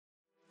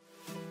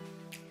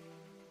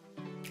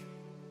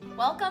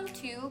Welcome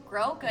to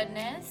Grow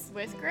Goodness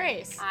with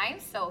Grace. I'm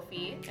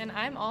Sophie. And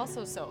I'm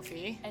also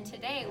Sophie. And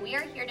today we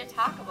are here to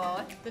talk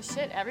about the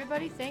shit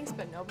everybody thinks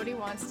but nobody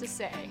wants to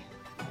say.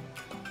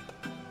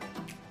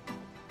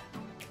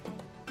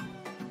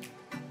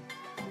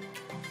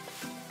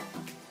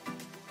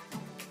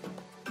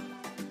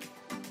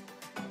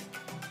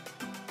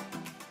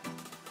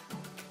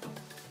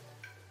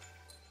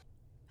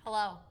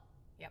 hello.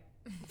 Yep.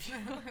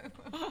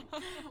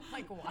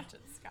 Like watch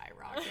it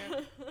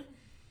skyrocket.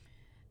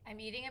 I'm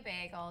eating a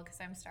bagel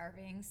because I'm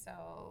starving,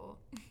 so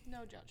No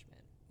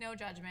judgment. no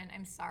judgment.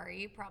 I'm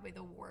sorry. Probably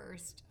the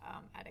worst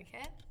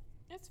etiquette.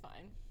 It's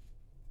fine.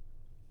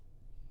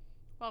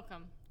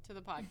 Welcome to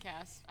the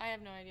podcast. I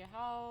have no idea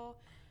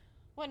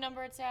what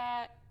number it's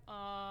at,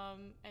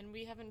 and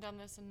we haven't done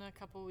this in a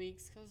couple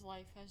weeks because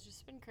life has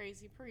just been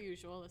crazy per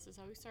usual. This is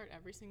how we start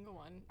every single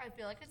one. I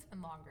feel like it's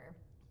been longer.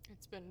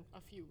 It's been a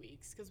few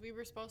weeks because we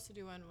were supposed to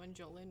do one when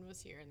Jolene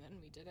was here, and then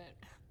we didn't.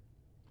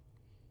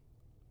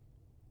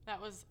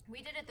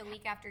 We did it the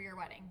week after your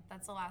wedding.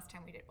 That's the last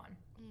time we did one.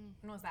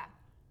 When was that?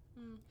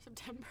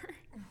 September.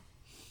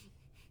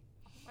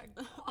 Oh my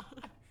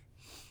god.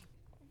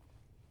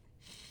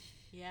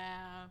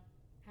 Yeah.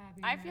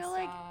 Happy I feel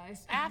like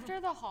massage. after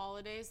the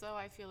holidays, though,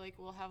 I feel like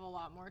we'll have a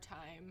lot more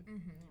time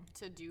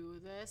to do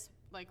this.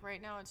 Like,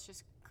 right now, it's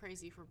just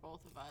crazy for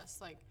both of us.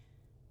 Like,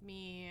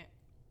 me,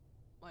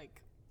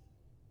 like,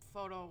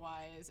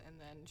 photo-wise, and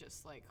then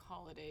just, like,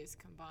 holidays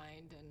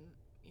combined, and,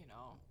 you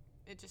know,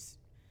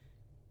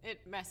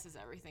 it messes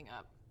everything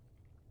up.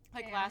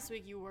 Like, last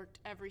week, you worked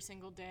every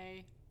single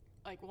day.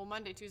 Like, well,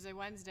 Monday, Tuesday,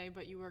 Wednesday,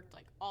 but you worked,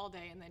 like, all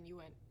day, and then you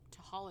went to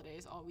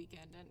holidays all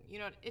weekend, and you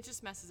know it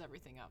just messes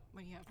everything up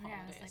when you have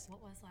holidays. Yeah, I was like,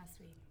 what was last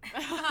week?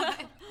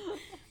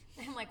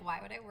 I'm like, why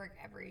would I work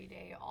every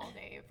day all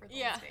day for those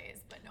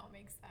days? But no, it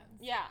makes sense.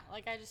 Yeah,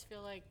 like I just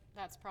feel like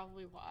that's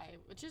probably why,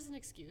 which is an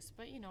excuse,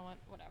 but you know what,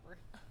 whatever.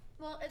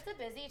 Well, it's a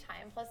busy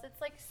time, plus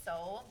it's like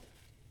so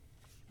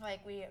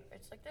like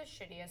it's like the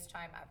shittiest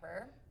time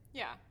ever.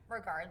 Yeah.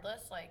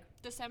 Regardless, like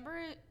December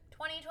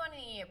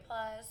 2020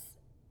 plus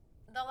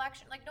the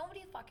election, like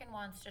nobody fucking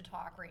wants to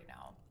talk right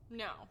now.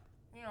 No.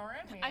 You know what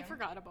I mean? I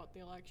forgot about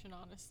the election,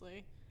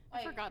 honestly.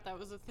 I forgot that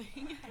was a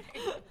thing.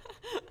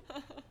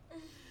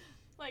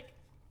 Like,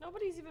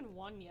 nobody's even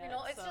won yet. You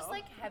know, it's just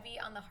like heavy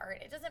on the heart.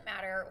 It doesn't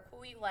matter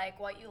who you like,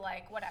 what you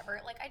like,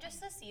 whatever. Like,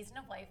 the season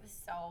of life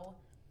is so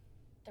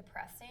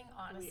depressing,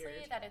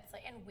 honestly, that it's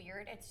like, and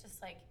weird. It's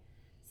just like,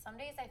 some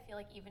days I feel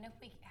like even if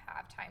we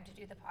have time to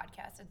do the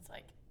podcast, it's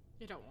like,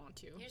 you don't want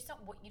to.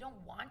 You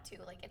don't want to.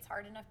 Like, it's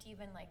hard enough to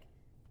even like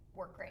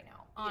work right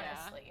now,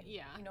 honestly.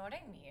 Yeah. You know what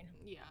I mean?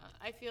 Yeah.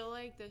 I feel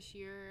like this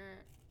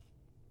year,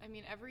 I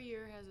mean, every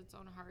year has its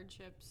own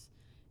hardships,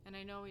 and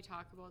I know we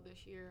talk about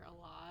this year a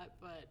lot,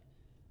 but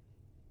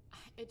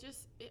it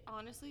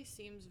honestly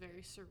seems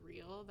very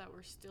surreal that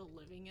we're still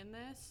living in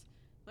this.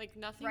 Like,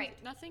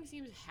 nothing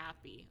seems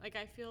happy. Like,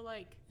 I feel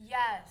like...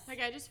 Yes. Like,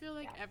 I just feel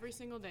like every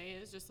single day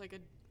is just, like,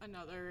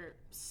 another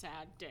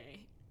sad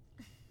day.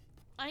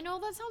 I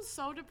know that sounds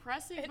so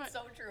depressing, but... It's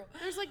so true.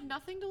 There's, like,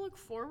 nothing to look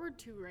forward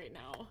to right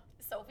now.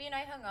 Sophie and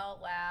I hung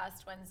out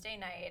last Wednesday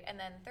night, and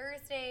then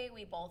Thursday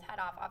we both had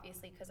off,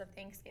 obviously, because of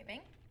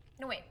Thanksgiving.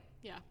 No, wait.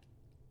 Yeah.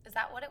 Is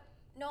that what it...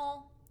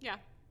 No. Yeah,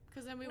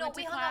 because then we went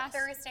to class. No, we hung out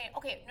Thursday.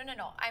 Okay,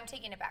 no. I'm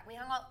taking it back. We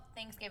hung out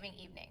Thanksgiving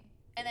evening.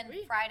 And then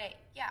Friday...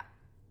 Yeah.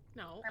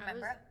 No,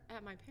 remember? I was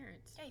at my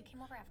parents'. Yeah, you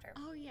came over after.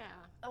 Oh, yeah.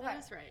 Okay.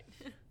 That's right.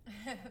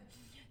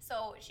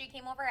 So she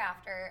came over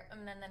after,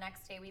 and then the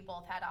next day we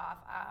both had off.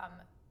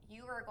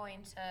 You were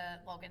going to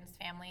Logan's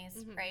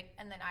family's, right?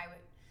 And then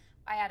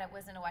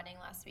was in a wedding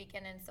last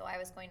weekend, and so I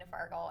was going to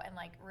Fargo, and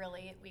like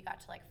really we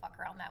got to like fuck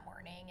around that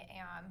morning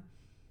and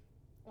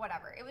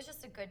whatever. It was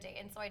just a good day.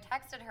 And so I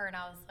texted her and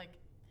I was like,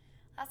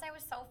 last night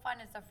was so fun.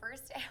 It's the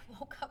first day I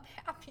woke up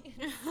happy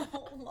in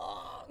so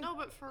long. No,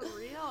 but for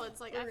real,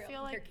 it's like, I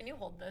feel like... Here, can you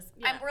hold this?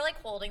 Yeah. We're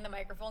like holding the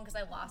microphone because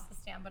I lost the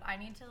stand, but I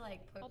need to like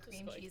put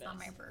cream cheese on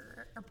my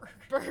burger.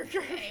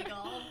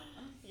 Bagel.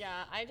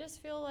 Yeah, I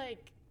just feel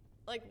like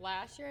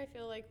last year I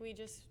feel like we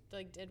just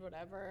like did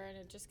whatever and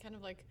it just kind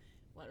of like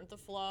went with the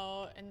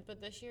flow,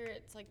 but this year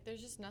it's like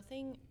there's just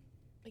nothing,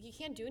 like you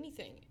can't do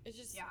anything. It's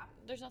just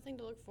there's nothing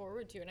to look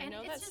forward to, and I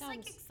know that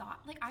sounds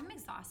like I'm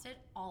exhausted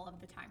all of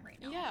the time right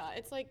now. Yeah,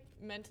 it's like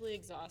mentally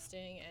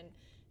exhausting, and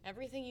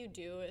everything you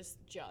do is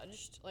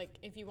judged. Like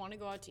if you want to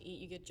go out to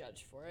eat, you get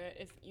judged for it.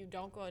 If you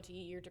don't go out to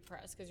eat, you're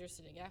depressed because you're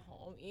sitting at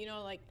home. You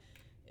know, like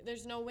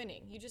there's no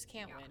winning. You just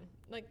can't win.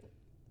 Like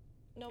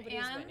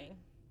nobody's winning.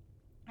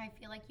 I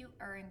feel like you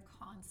are in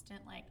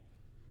constant like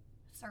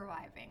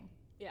surviving.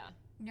 Yeah.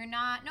 You're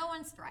not. No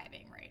one's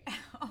thriving right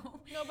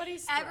now.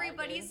 Nobody's thriving.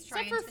 Everybody's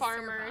trying except for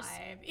farmers.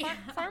 Survive.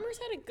 Farmers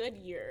had a good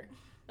year.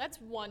 That's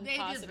one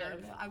positive.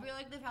 Deserve it. I feel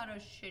like they've had a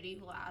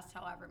shitty last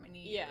however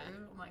many years.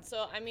 Yeah.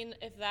 So I mean,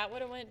 if that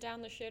would have went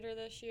down the shitter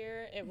this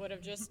year, it would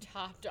have just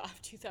topped off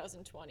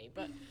 2020.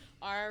 But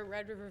our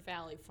Red River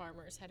Valley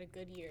farmers had a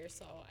good year,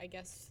 so I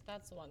guess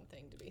that's one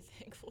thing to be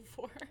thankful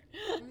for.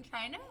 I'm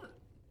trying to.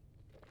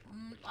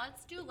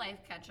 Let's do life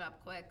catch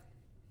up quick.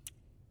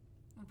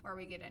 before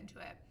we get into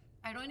it.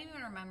 I don't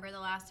even remember the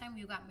last time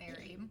you got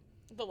married.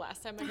 The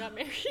last time I got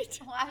married.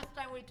 The last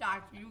time we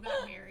talked, you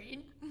got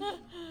married.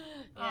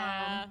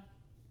 Yeah.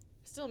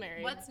 Still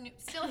married. What's new?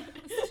 Still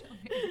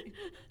married.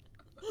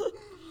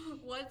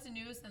 What's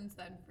new since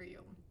then for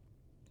you?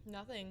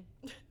 Nothing.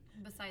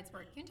 Besides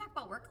work. You can talk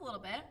about work a little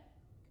bit.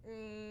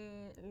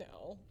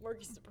 No.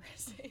 Work is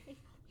depressing.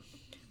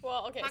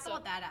 Well, okay, Talk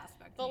about that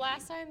aspect. The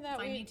last time that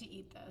I need to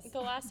eat this.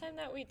 The last time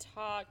that we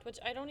talked, which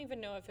I don't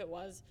even know if it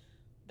was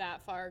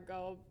that far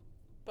ago,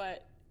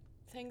 but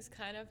things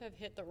kind of have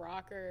hit the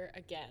rocker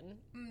again.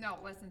 No,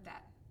 it wasn't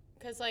that.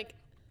 Because, like,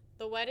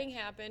 the wedding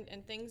happened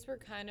and things were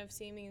kind of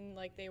seeming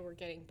like they were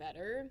getting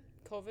better,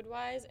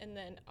 COVID-wise, and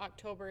then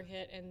October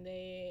hit and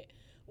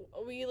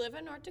we live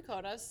in North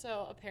Dakota,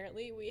 so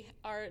apparently we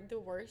are the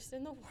worst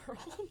in the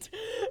world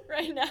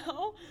right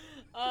now.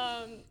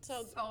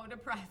 So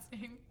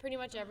depressing. Pretty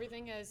much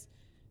everything has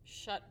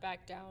shut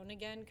back down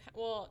again.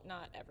 Well,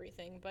 not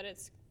everything, but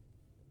it's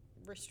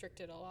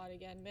restricted a lot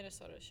again.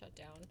 Minnesota shut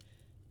down.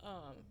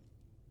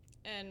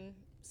 And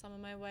some of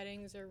my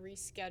weddings are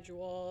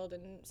rescheduled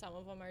and some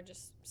of them are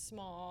just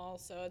small,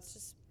 so it's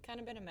just kind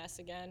of been a mess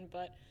again.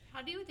 But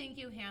how do you think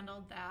you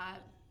handled that?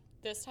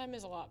 This time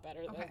is a lot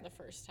better than the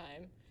first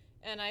time.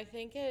 And I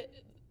think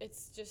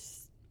it's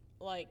just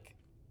like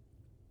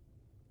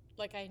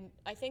I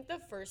think the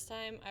first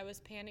time I was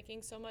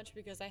panicking so much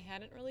because I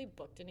hadn't really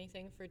booked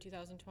anything for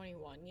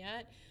 2021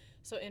 yet.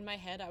 So in my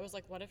head, I was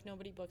like, what if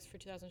nobody books for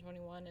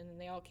 2021 and then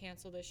they all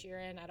cancel this year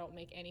and I don't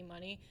make any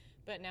money?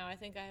 But now I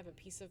think I have a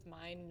peace of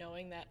mind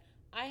knowing that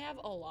I have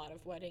a lot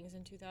of weddings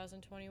in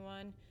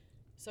 2021.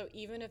 So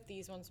even if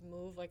these ones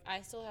move, like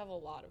I still have a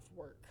lot of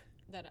work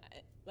that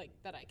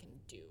I can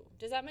do.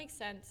 Does that make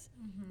sense?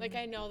 Mm-hmm. Like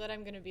I know that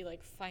I'm going to be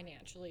like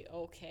financially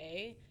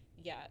okay.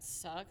 Yeah, it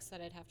sucks that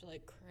I'd have to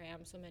like cram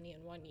so many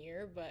in one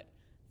year, but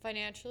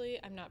financially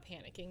I'm not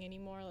panicking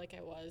anymore like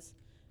I was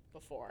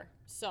before.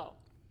 So,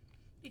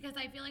 because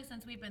I feel like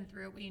since we've been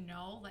through it, we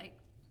know like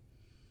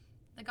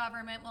the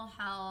government will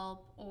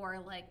help, or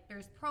like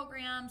there's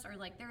programs, or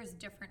like there's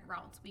different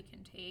routes we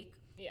can take.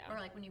 Yeah. Or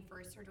like when you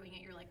first are doing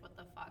it, you're like, what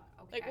the fuck?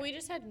 Okay. Like we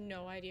just had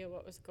no idea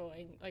what was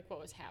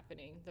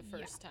happening the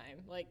first time.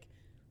 Like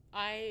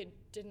I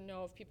didn't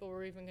know if people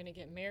were even going to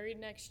get married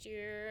next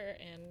year,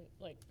 and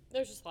like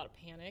there's just a lot of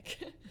panic.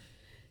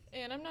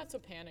 And I'm not so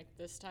panicked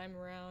this time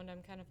around.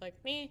 I'm kind of like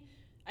me.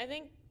 I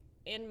think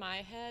in my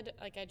head,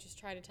 like I just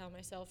try to tell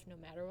myself no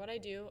matter what I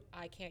do,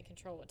 I can't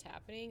control what's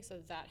happening, so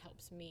that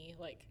helps me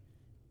like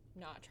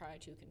not try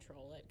to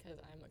control it because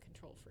I'm a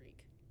control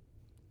freak,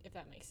 if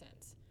that makes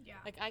sense. Yeah.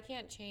 Like I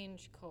can't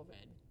change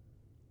COVID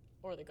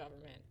or the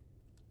government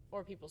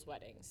or people's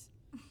weddings.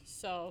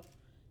 So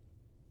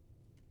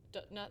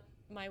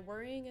my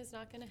worrying is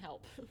not going to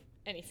help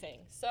anything.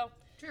 So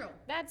true.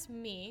 That's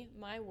me,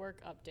 my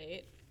work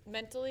update.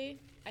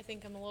 Mentally, I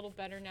think I'm a little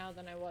better now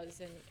than I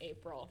was in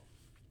April,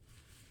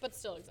 but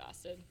still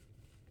exhausted.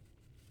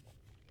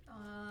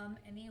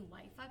 Any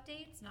life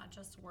updates? Not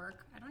just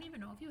work. I don't even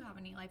know if you have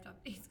any life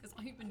updates because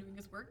all you've been doing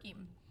is working.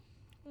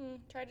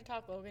 Tried to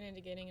talk Logan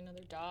into getting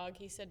another dog.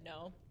 He said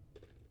no.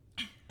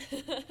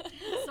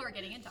 So we're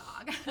getting a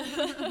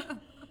dog.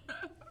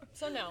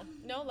 So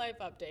no life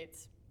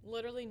updates.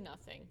 Literally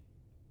nothing.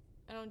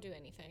 I don't do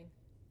anything.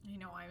 I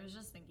know, I was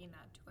just thinking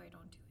that too. I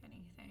don't do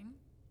anything.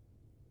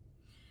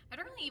 I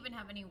don't really even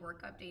have any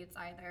work updates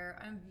either.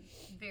 I'm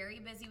very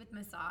busy with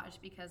massage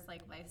because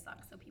like life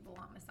sucks, so people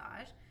want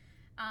massage.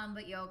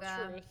 But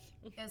yoga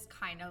is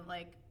kind of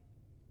like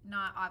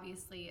not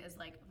obviously as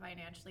like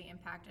financially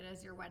impacted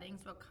as your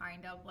weddings, but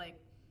kind of like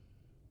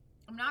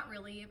I'm not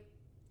really.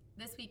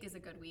 This week is a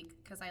good week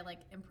because I like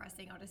am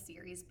pressing out a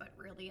series, but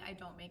really I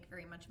don't make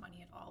very much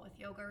money at all with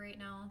yoga right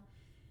now.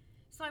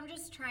 So I'm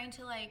just trying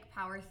to like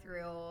power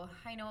through.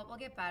 I know it will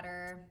get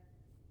better,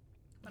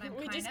 but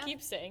we just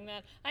keep saying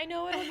that. I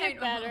know it'll get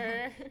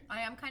better.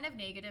 I am kind of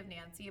negative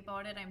Nancy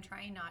about it. I'm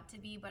trying not to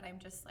be, but I'm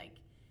just like,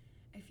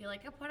 I feel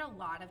like I put a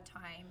lot of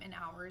time and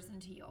hours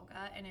into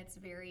yoga and it's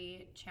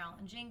very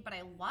challenging, but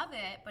I love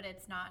it, but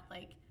it's not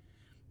like,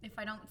 if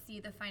I don't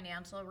see the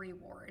financial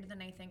reward,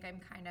 then I think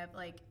I'm kind of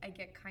like, I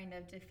get kind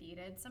of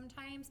defeated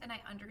sometimes. And I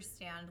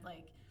understand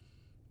like,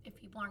 if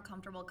people aren't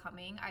comfortable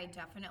coming, I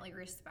definitely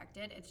respect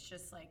it. It's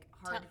just like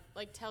hard.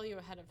 Tell you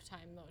ahead of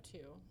time though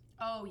too.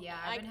 Oh yeah,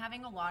 I've been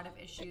having a lot of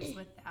issues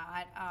with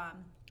that.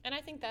 And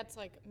I think that's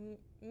like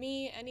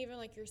me and even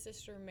like your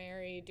sister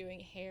Mary doing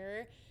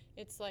hair.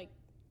 It's like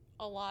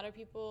a lot of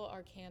people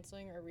are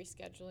canceling or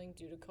rescheduling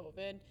due to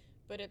COVID,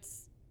 but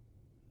it's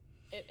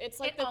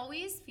like it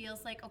always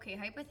feels like, okay,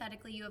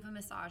 hypothetically you have a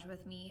massage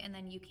with me and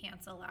then you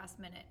cancel last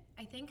minute.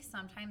 I think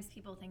sometimes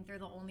people think they're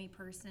the only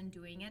person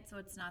doing it, so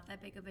it's not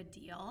that big of a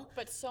deal.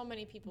 But so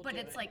many people do it.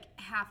 But it's like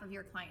half of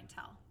your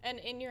clientele. And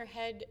in your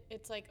head,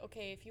 it's like,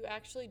 okay, if you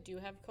actually do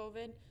have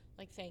COVID,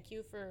 like thank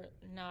you for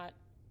not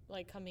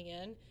like coming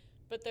in.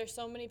 But there's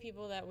so many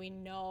people that we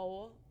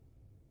know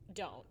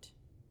don't.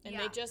 And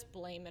they just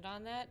blame it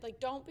on that. Like,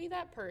 don't be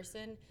that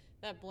person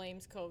that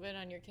blames COVID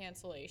on your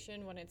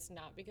cancellation when it's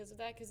not because of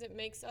that, because it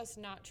makes us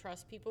not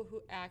trust people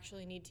who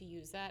actually need to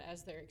use that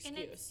as their excuse.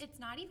 And it's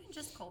not even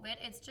just COVID.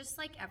 It's just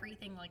like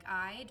everything. Like,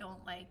 I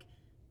don't like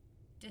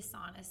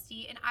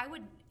dishonesty, and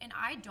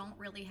I don't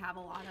really have a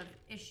lot of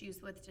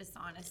issues with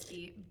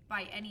dishonesty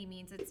by any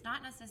means. It's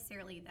not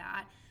necessarily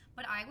that,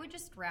 but I would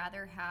just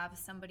rather have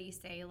somebody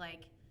say,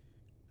 like,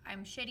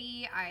 I'm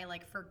shitty, I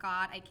like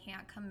forgot, I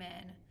can't come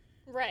in.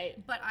 Right.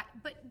 But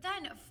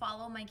then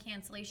follow my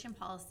cancellation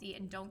policy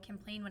and don't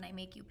complain when I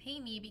make you pay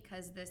me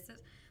because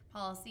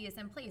policy is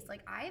in place.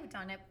 Like, I've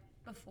done it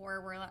before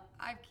where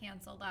I've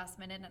canceled last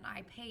minute and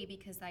I pay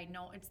because I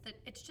know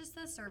it's just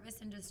the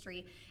service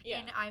industry. Yeah.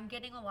 And I'm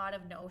getting a lot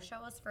of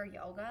no-shows for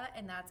yoga,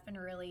 and that's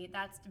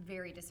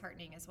very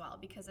disheartening as well,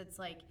 because it's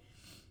like,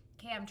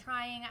 okay, I'm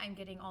trying, I'm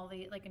getting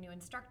like a new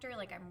instructor,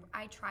 like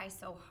I try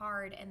so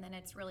hard, and then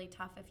it's really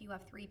tough if you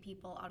have 3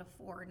 people out of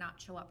 4 not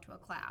show up to a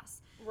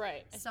class.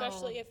 Right.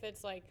 Especially if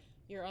it's like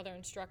your other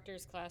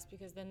instructor's class,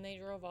 because then they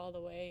drove all the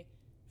way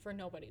for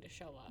nobody to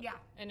show up. Yeah.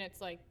 And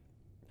it's like,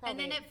 and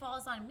then it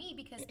falls on me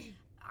because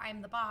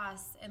I'm the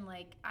boss, and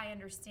like I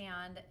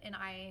understand, and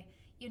I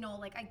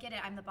get it,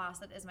 I'm the boss,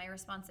 that is my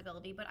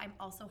responsibility, but I'm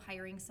also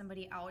hiring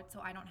somebody out so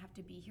I don't have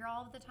to be here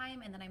all of the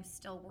time, and then I'm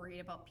still worried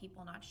about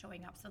people not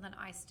showing up, so then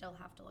I still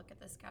have to look at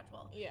the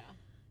schedule. Yeah.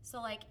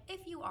 So like,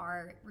 if you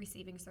are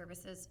receiving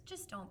services,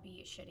 just don't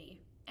be shitty.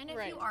 And if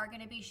Right. you are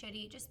going to be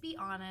shitty, just be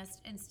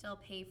honest and still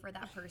pay for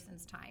that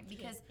person's time,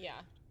 because Yeah.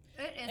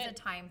 it is a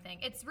time thing.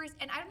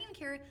 And I don't even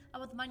care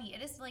about the money.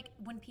 It is like,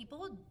 when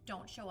people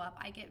don't show up,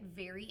 I get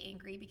very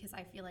angry because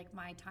I feel like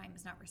my time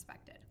is not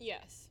respected.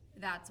 Yes.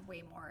 That's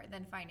way more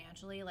than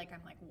financially. Like,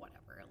 I'm like,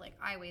 whatever. Like,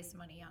 I waste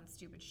money on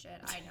stupid shit.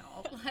 I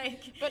know.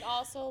 Like, But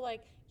also,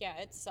 like, yeah,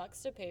 it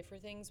sucks to pay for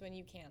things when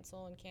you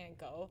cancel and can't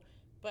go.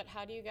 But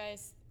how do you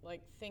guys,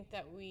 like, think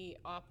that we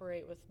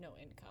operate with no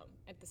income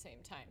at the same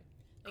time?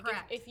 Like,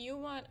 Correct. If you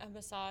want a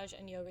massage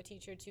and yoga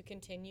teacher to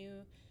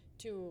continue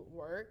to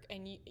work,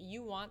 and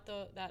you want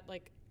that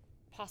like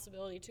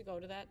possibility to go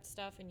to that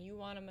stuff, and you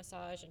want a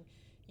massage and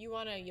you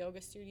want a yoga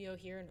studio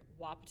here in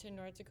Wapaton,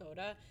 North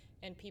Dakota,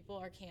 and people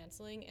are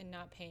canceling and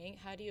not paying,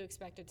 how do you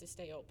expect it to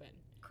stay open?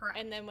 Correct.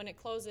 And then when it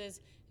closes,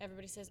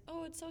 everybody says,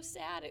 oh, it's so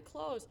sad it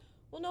closed.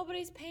 Well,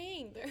 nobody's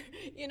paying.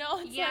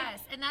 It's yes,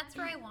 and that's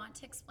where I want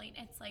to explain.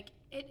 It's like,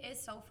 it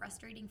is so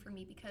frustrating for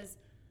me because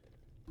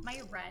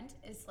my rent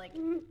is like,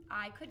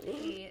 I could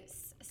pay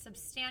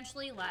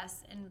substantially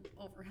less in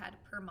overhead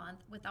per month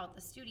without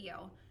the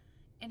studio,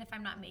 and if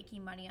I'm not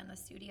making money on the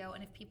studio,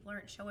 and if people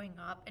aren't showing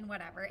up and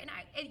whatever, and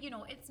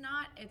it's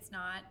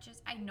not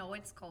just, I know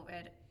it's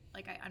COVID,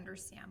 like, I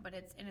understand, but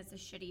it's a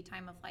shitty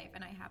time of life,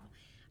 and I have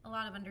a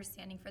lot of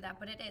understanding for that,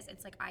 but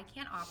it's like, I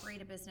can't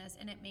operate a business,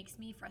 and it makes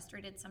me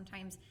frustrated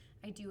sometimes.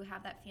 I do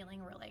have that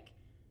feeling where, like,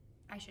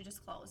 I should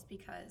just close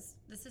because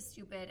this is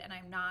stupid, and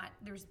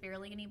there's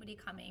barely anybody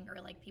coming,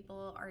 or like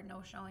people are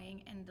no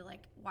showing, and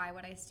like, why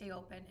would I stay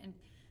open and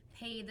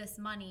pay this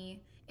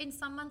money? In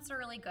some months are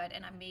really good,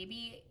 and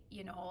maybe,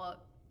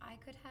 I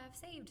could have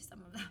saved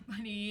some of that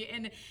money,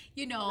 and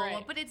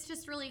Right. but it's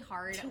just really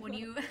hard when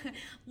you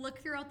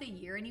look throughout the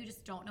year and you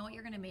just don't know what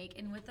you're going to make,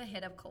 and with the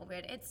hit of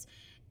COVID,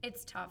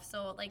 it's tough.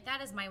 So like, that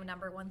is my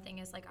number one thing,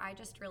 is like, I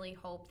just really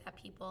hope that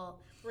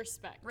people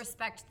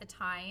respect the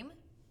time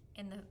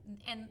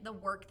and the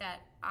work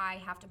that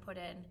I have to put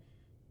in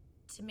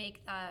to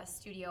make the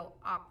studio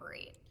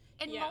operate.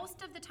 And Yeah.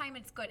 most of the time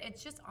it's good. It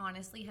just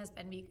honestly has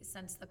been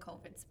since the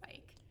COVID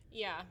spike.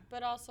 Yeah,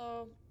 but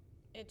also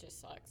it just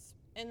sucks.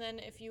 And then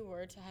if you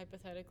were to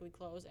hypothetically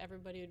close,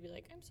 everybody would be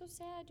like, I'm so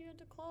sad you had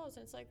to close.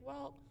 And it's like,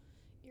 well,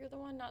 you're the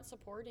one not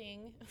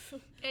supporting.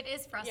 It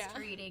is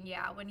frustrating,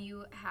 yeah, when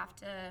you have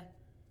to,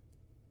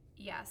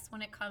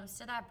 when it comes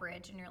to that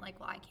bridge and you're like,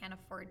 well, I can't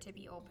afford to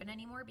be open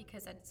anymore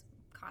because it's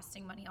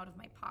costing money out of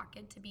my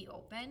pocket to be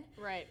open.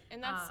 Right.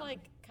 And that's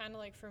like kind of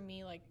like for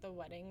me, like the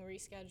wedding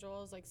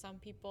reschedules, like some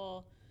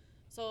people,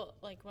 so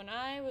like when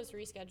I was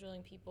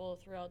rescheduling people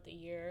throughout the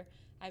year,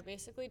 I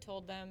basically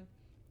told them,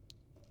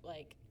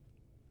 like,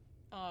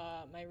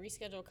 my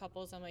rescheduled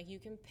couples, I'm like, you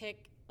can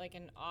pick like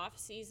an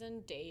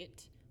off-season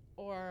date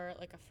or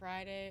like a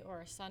Friday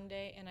or a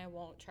Sunday, and I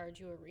won't charge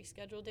you a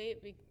reschedule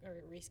date or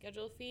a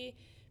reschedule fee,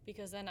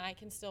 because then I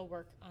can still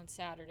work on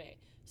Saturday.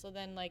 So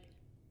then like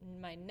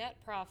my net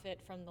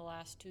profit from the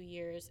last 2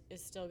 years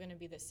is still going to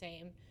be the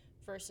same,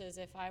 versus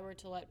if I were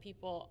to let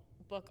people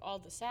book all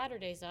the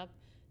Saturdays up,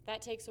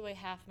 that takes away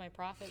half my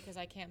profit because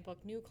I can't book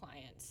new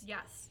clients.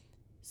 Yes.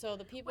 So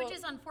the people, which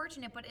is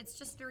unfortunate, but it's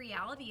just the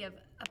reality of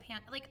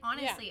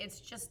honestly,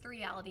 it's just the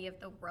reality of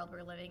the world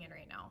we're living in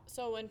right now.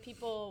 So when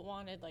people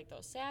wanted like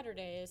those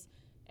Saturdays,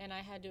 and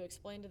I had to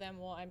explain to them,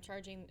 well, I'm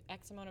charging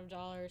X amount of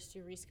dollars to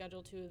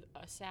reschedule to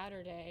a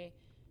Saturday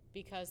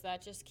because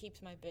that just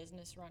keeps my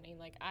business running.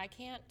 Like, I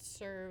can't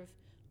serve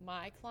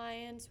my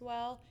clients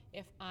well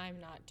if I'm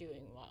not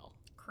doing well.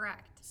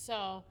 Correct.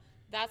 So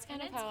that's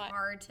kind of how it's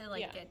hard to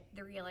yeah. get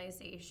the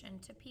realization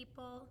to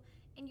people.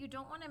 and you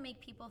don't want to make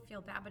people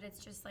feel bad, but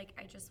it's just like,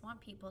 I just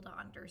want people to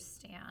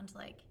understand,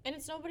 like, And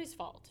it's nobody's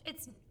fault.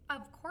 it's,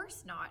 of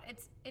course not.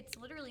 It's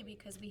literally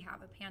because we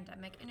have a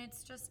pandemic, and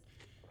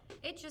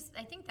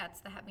I think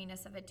that's the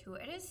heaviness of it too.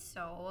 It is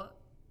so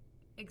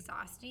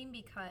exhausting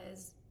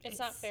because It's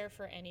not fair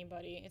for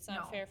anybody. It's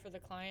not fair for the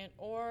client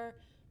or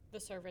the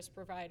service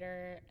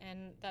provider,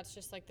 and that's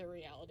just like the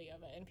reality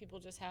of it. And people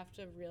just have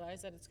to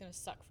realize that it's going to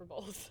suck for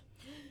both.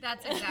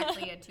 That's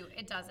exactly it too.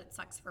 It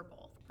sucks for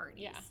both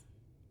parties.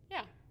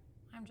 Yeah.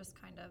 I'm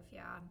just kind of,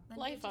 Then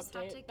Life you just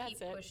update. have to keep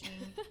That's it. pushing.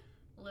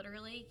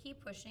 Literally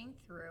keep pushing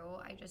through.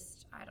 I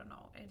don't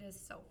know. It is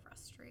so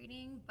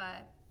frustrating,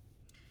 but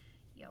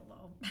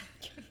YOLO.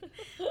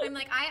 I'm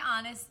like, I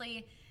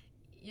honestly,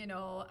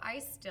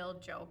 I still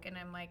joke, and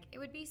I'm like, it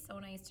would be so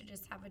nice to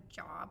just have a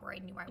job where I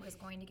knew I was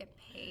going to get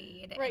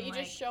paid. Right, and you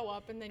just show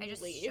up and then I you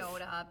just leave.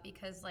 showed up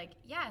because, like,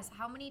 yes,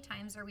 how many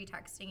times are we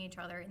texting each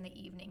other in the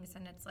evenings,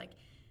 and it's like,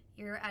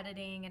 you're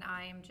editing and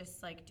I'm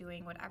just like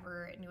doing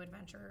whatever new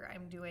adventure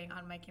I'm doing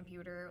on my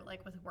computer,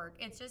 like with work.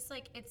 It's just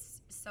like,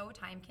 it's so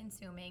time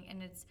consuming,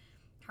 and it's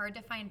hard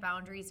to find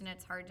boundaries, and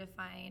it's hard to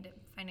find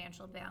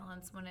financial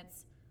balance when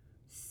it's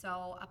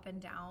so up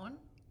and down.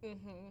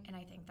 Mm-hmm. And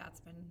I think that's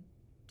been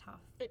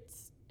tough.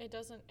 It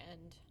doesn't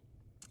end.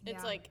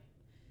 It's like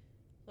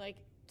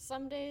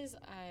some days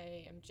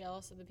I am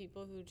jealous of the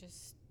people who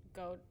just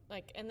go,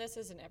 like, and this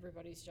isn't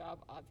everybody's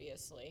job,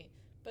 obviously,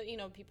 but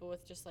people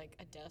with just like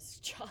a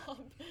desk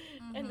job,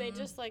 and they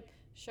just like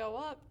show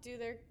up, do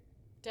their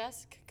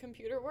desk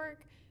computer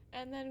work,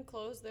 and then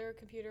close their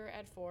computer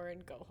at 4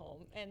 and go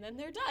home, and then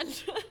they're done.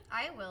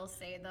 I will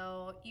say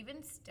though,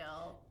 even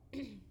still,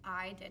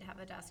 I did have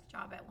a desk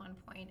job at one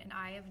point, and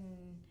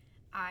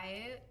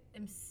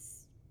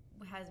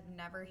has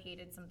never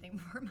hated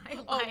something more in my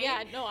life. Oh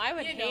yeah, no, I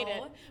would hate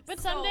it. But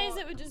some days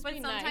it would just be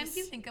nice. But sometimes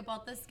you think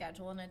about the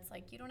schedule, and it's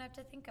like, you don't have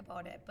to think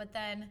about it. But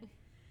then,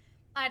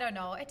 I don't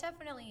know. It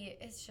definitely,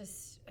 it's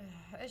just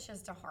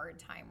a hard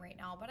time right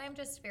now. But I'm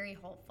just very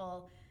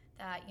hopeful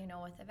that,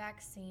 with the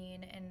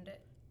vaccine and...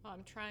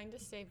 I'm trying to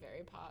stay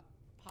very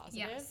positive.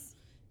 Yes.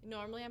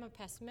 Normally I'm a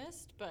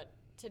pessimist, but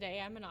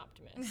today I'm an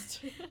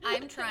optimist.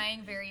 I'm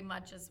trying very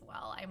much as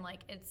well. I'm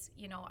like, it's,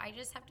 I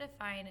just have to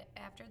find,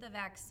 after the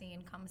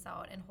vaccine comes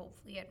out, and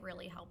hopefully it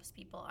really helps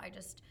people,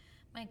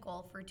 my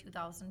goal for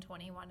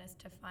 2021 is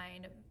to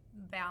find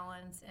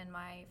balance in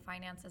my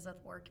finances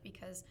with work,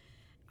 because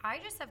I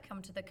just have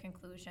come to the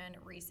conclusion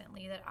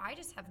recently that I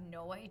just have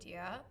no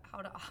idea how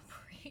to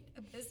operate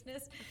a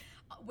business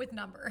with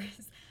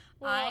numbers.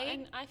 Well,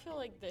 and I feel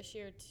like this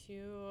year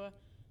too,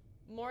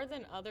 more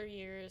than other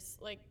years,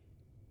 like,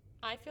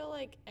 I feel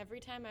like every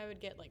time I would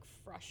get like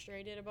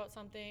frustrated about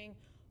something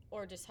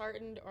or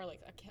disheartened, or like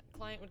a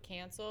client would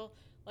cancel,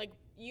 like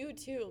you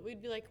too,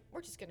 we'd be like,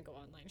 we're just gonna go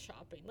online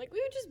shopping. Like,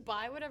 we would just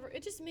buy whatever.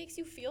 It just makes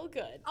you feel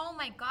good. Oh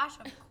my gosh,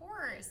 of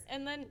course.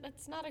 And then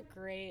that's not a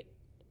great...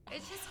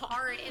 It's just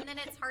hard. And then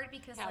it's hard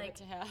because habit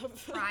to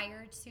have.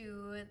 Prior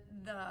to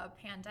the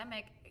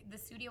pandemic, the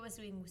studio was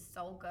doing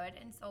so good,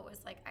 and so it was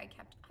like I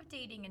kept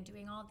updating and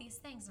doing all these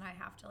things, and I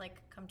have to like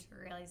come to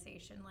a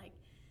realization, like,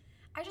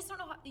 I just don't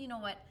know how, you know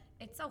what,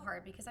 it's so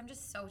hard because I'm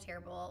just so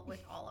terrible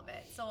with all of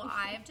it. So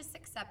I've just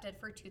accepted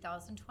for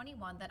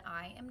 2021 that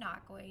I am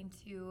not going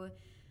to,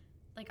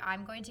 like,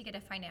 I'm going to get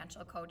a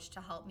financial coach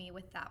to help me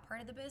with that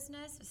part of the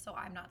business, so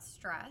I'm not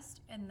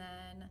stressed. And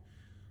then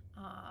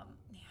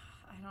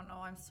I don't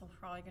know, I'm still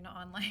probably going to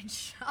online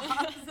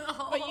shop.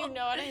 So. But you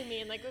know what I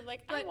mean? Like, we're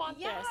like, I want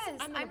this.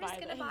 I'm just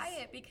going to buy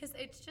it because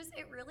it's just,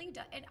 it really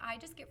does. And I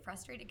just get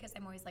frustrated because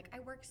I'm always like,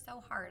 I work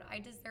so hard. I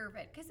deserve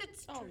it. Because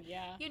it's true. Oh,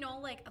 yeah.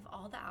 Like, of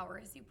all the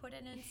hours you put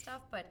in and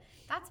stuff. But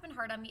that's been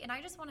hard on me. And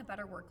I just want a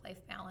better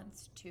work-life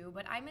balance too.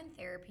 But I'm in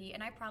therapy,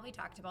 and I probably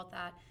talked about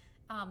that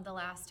the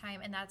last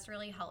time. And that's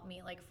really helped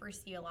me, like,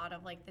 foresee a lot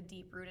of, like, the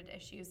deep-rooted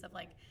issues of,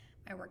 like,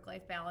 my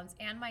work-life balance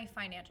and my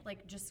financial,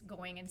 like, just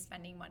going and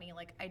spending money.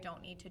 Like, I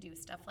don't need to do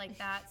stuff like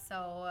that.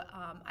 So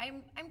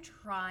I'm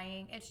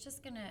trying. It's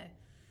just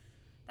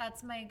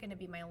that's gonna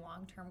be my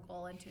long-term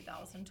goal in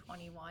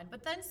 2021.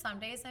 But then some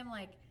days I'm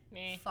like,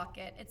 fuck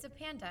it. It's a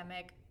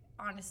pandemic.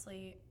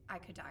 Honestly, I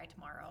could die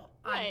tomorrow.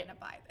 Right. I'm gonna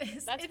buy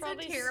this. That's it's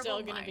probably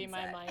still gonna be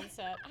my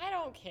mindset. I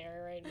don't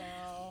care right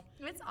now.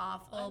 It's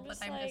awful, but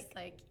I'm just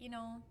like,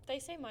 They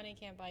say money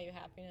can't buy you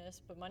happiness,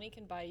 but money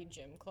can buy you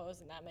gym clothes,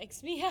 and that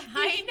makes me happy.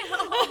 I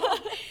know.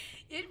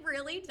 It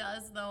really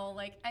does, though.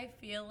 Like, I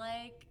feel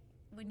like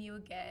when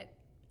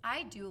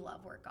I do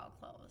love workout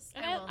clothes.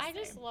 And I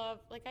just love,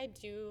 like, I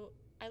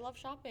love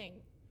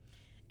shopping.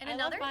 And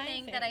another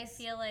thing that I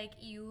feel like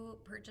you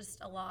purchased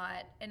a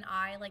lot, and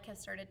I, like, have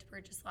started to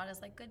purchase a lot,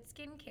 is, like, good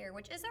skincare,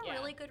 which is a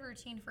really good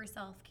routine for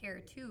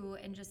self-care, too,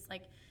 and just,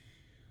 like,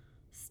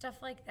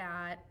 stuff like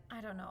that. I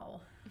don't know.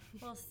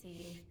 We'll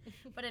see.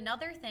 But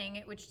another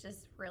thing, which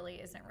just really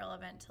isn't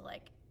relevant to,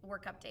 like,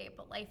 work update,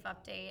 but life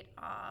update,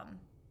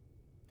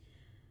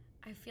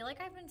 I feel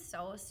like I've been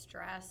so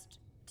stressed,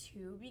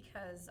 too,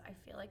 because I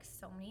feel like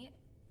so many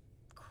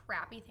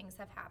crappy things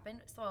have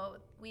happened. So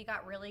we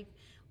got really,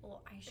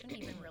 well, I shouldn't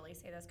even really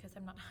say this because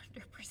I'm not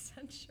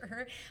 100%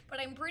 sure, but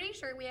I'm pretty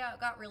sure we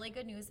got really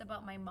good news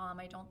about my mom.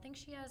 I don't think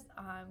she has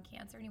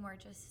cancer anymore,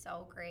 which is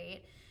so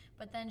great.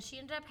 But then she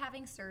ended up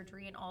having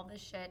surgery and all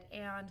this shit.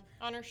 And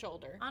on her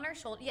shoulder.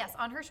 Yes,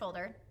 on her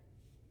shoulder.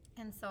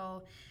 And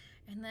so,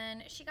 and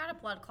then she got a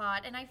blood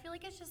clot, and I feel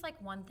like it's just like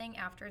one thing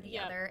after the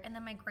other. And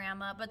then my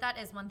grandma, but that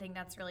is one thing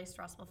that's really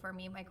stressful for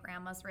me. My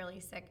grandma's really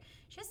sick.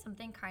 She has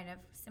something kind of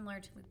similar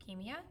to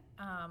leukemia.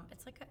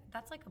 It's like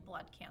that's like a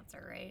blood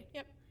cancer, right?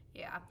 Yep.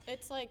 Yeah.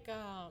 It's like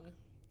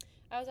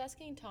I was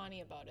asking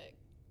Tawny about it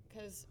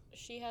because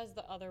she has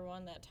the other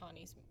one that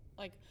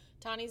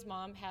Tawny's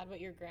mom had what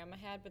your grandma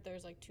had, but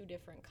there's like two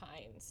different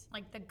kinds.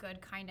 Like the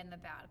good kind and the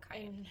bad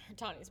kind. And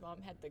Tawny's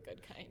mom had the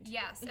good kind.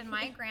 Yes, and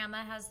my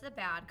grandma has the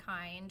bad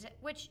kind,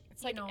 which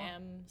it's like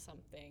M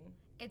something.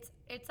 It's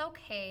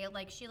okay.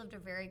 Like she lived a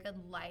very good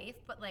life,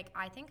 but like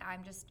I think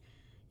I'm just,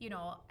 it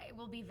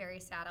will be very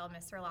sad. I'll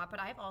miss her a lot, but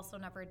I've also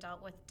never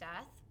dealt with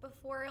death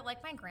before.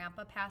 Like my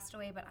grandpa passed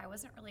away, but I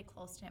wasn't really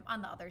close to him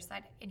on the other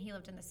side, and he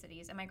lived in the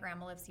cities, and my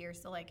grandma lives here,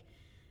 so like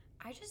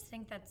I just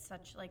think that's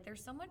such, like,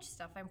 there's so much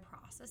stuff I'm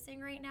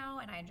processing right now,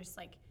 and I just,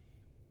 like,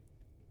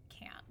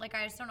 can't. Like,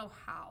 I just don't know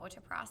how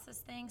to process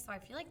things, so I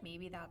feel like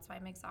maybe that's why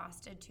I'm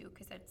exhausted, too,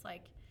 because it's,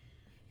 like,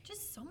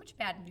 just so much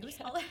bad news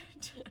all the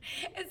time.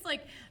 It's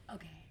like,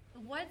 okay,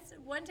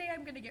 one day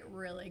I'm going to get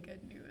really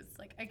good news.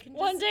 Like, I can just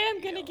one day I'm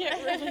going to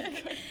get really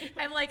good news.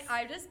 I'm, like,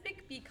 I've just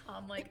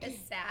become, like, a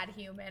sad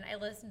human. I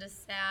listen to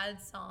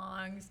sad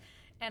songs,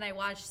 and I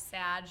watch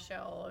sad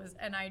shows,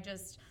 and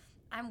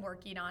I'm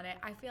working on it.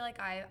 I feel like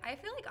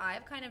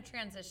I've kind of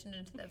transitioned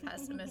into the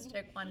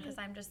pessimistic one because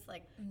I'm just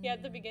like Yeah,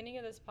 at the beginning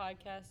of this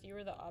podcast, you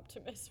were the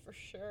optimist for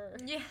sure.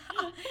 Yeah.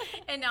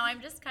 And now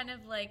I'm just kind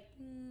of like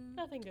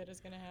nothing good is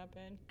going to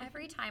happen.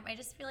 Every time I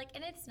just feel like,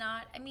 and it's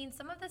not, I mean,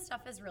 some of the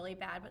stuff is really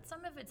bad, but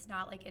some of it's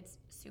not like it's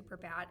super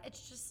bad.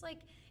 It's just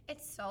like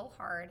it's so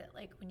hard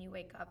like when you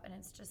wake up and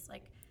it's just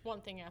like one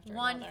thing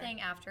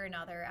after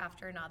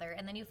another,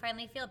 and then you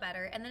finally feel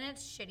better, and then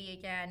it's shitty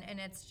again, and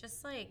it's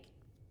just like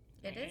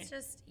it is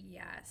just,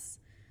 yes,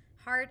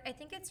 hard. I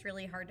think it's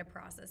really hard to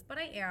process, but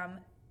I am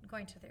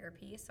going to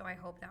therapy, so I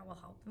hope that will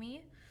help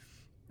me.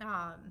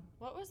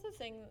 What was the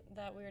thing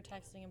that we were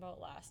texting about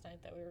last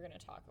night that we were going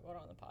to talk about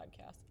on the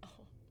podcast?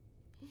 Oh,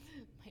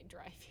 my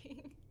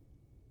driving.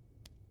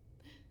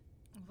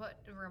 What?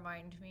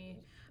 Remind me.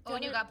 Oh,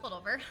 when you got pulled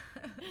over.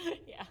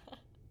 Yeah.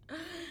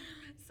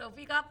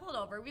 Sophie got pulled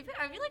over.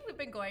 I feel like we've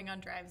been going on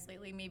drives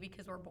lately, maybe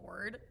because we're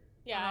bored.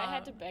 Yeah, I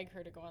had to beg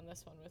her to go on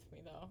this one with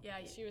me, though. Yeah.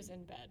 She was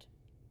in bed.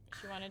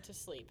 She wanted to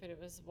sleep, and it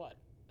was,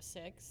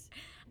 6?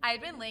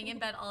 I'd been laying in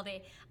bed all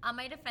day. On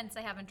my defense,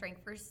 I haven't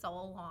drank for so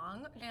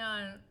long,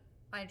 and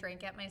I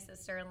drank at my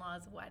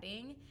sister-in-law's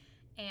wedding,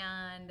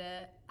 and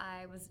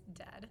I was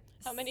dead.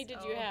 How many did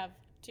you have?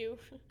 2?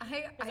 I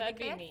think I had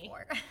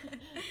 4.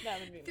 That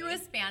would be me. Through a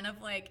span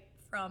of, like,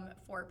 from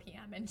 4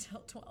 p.m.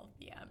 until 12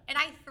 p.m. And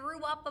I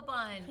threw up a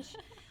bunch.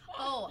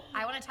 Oh,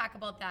 I want to talk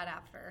about that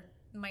after.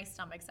 My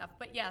stomach stuff.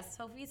 But yes,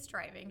 Sophie's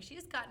driving.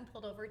 She's gotten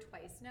pulled over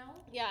twice now.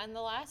 Yeah, in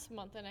the last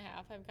month and a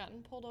half, I've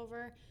gotten pulled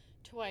over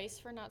twice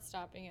for not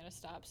stopping at a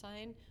stop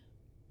sign.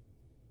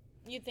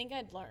 You'd think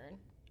I'd learn,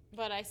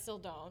 but I still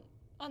don't.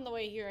 On the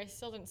way here, I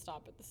still didn't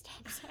stop at the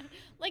stop sign.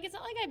 Like, it's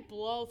not like I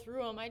blow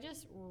through them. I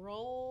just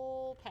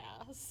roll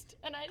past,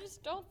 and I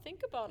just don't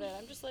think about it.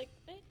 I'm just like,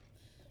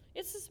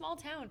 It's a small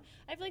town.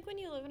 I feel like when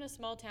you live in a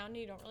small town,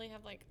 you don't really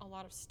have, like, a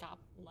lot of stop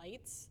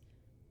lights.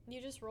 You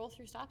just roll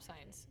through stop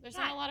signs. There's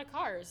not a lot of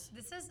cars.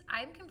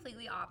 I'm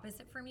completely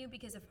opposite from you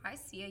because if I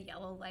see a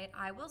yellow light,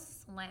 I will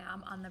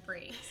slam on the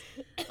brakes.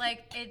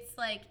 Like, it's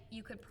like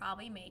you could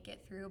probably make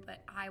it through,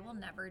 but I will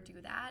never do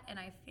that. And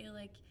I feel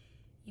like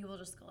you will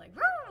just go like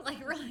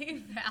really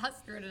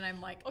fast through it. And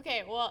I'm like,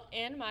 okay, well,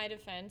 in my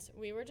defense,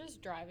 we were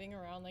just driving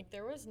around. Like,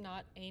 there was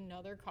not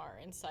another car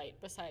in sight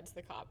besides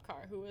the cop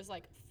car who was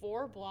like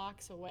 4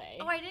 blocks away.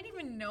 Oh, I didn't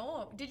even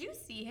know. Did you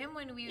see him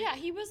when we... Yeah,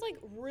 he was like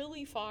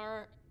really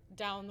far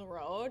down the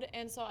road,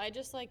 and so I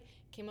just like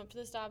came up to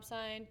the stop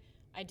sign.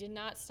 I did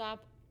not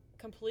stop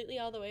completely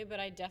all the way, but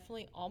I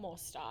definitely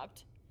almost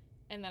stopped,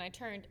 and then I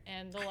turned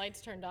and the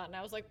lights turned on, and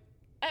I was like,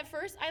 at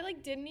first I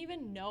like didn't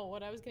even know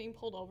what I was getting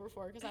pulled over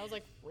for because I was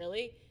like,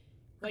 really?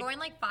 We're going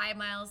like 5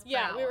 miles per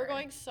hour. We were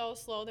going so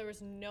slow. There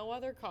was no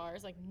other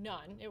cars, like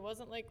none. It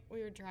wasn't like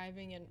we were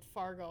driving in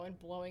Fargo and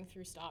blowing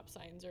through stop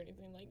signs or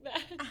anything like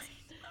that.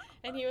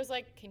 And he was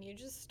like, can you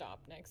just stop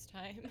next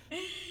time?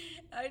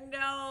 I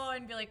know.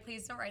 And be like,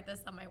 please don't write this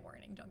on my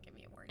warning. Don't give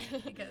me a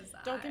warning because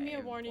don't give me a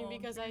warning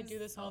because I do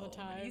this all the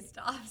time. Many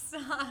stop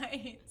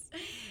signs.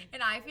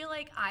 And I feel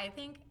like I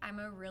think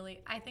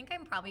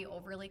I'm probably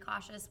overly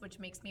cautious, which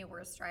makes me a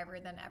worse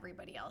driver than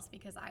everybody else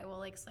because I will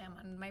like slam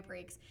on my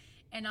brakes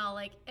and I'll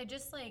like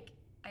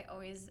I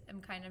always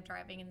am kind of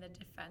driving in the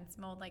defense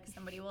mode, like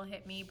somebody will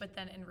hit me, but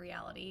then in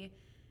reality,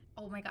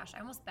 oh my gosh, I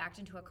almost backed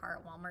into a car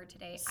at Walmart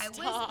today. Stop.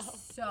 I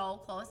was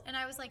so close, and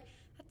I was like,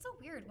 that's so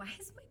weird. Why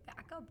is my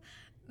backup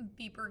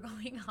beeper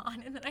going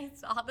on? And then I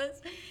saw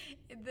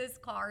this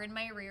car in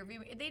my rear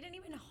view. They didn't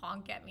even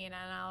honk at me, and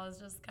I was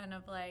just kind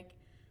of like,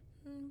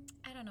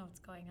 I don't know what's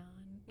going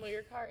on. Well,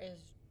 your car is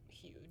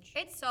huge.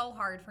 It's so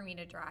hard for me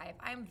to drive.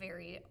 I'm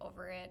very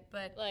over it,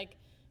 but Like,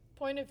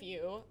 point of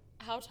view,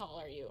 how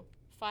tall are you?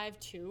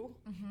 5'2"?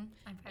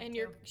 I'm 5'2". And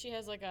she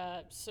has like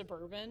a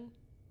Suburban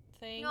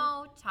thing.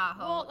 No, Tahoe.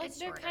 Well, like it's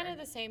they're shorter. kind of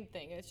the same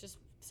thing. It's just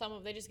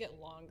they just get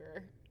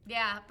longer.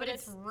 Yeah, but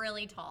it's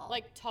really tall.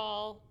 Like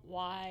tall,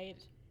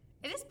 wide.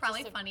 It is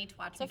probably funny to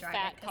watch me drive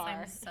it because I'm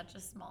car. such a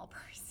small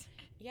person.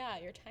 Yeah,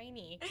 you're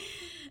tiny.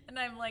 And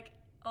I'm like,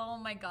 oh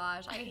my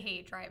gosh, I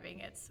hate driving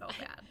it so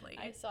badly.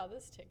 I saw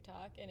this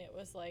TikTok and it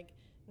was like,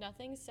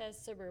 nothing says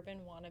suburban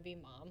wannabe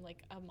mom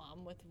like a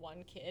mom with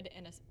one kid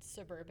and a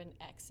Suburban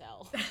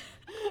XL.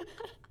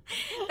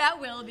 That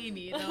will be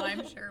me though,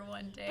 I'm sure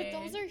one day.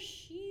 But those are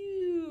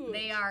huge.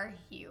 They are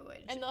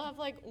huge. And they'll have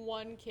like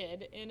one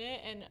kid in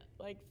it and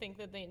like think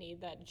that they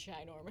need that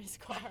ginormous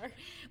car.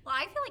 Well,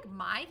 I feel like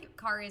my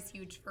car is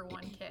huge for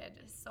one kid,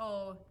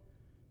 so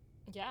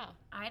yeah.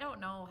 I don't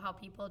know how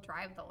people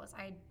drive those.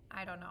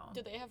 I don't know.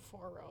 Do they have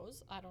 4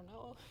 rows? I don't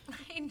know.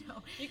 I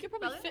know. You could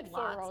probably fit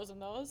 4 rows in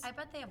those. I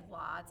bet they have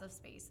lots of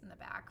space in the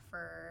back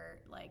for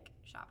like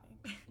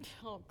shopping.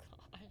 Oh gosh.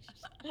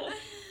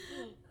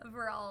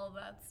 For all of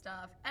that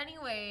stuff.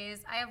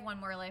 Anyways, I have one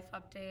more life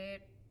update,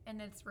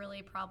 and it's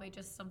really probably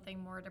just something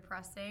more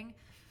depressing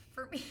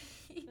for me.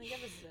 I think I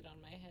have a zit on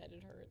my head.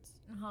 It hurts.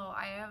 Oh,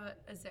 I have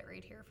a zit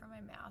right here from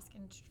my mask,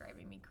 and it's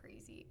driving me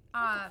crazy.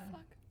 What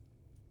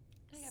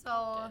the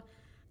fuck?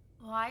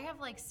 Well, I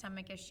have like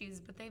stomach issues,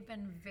 but they've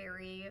been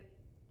very,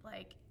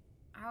 like,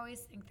 I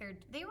always think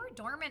they were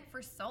dormant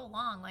for so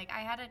long. Like, I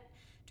had it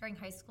during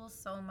high school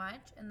so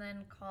much, and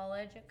then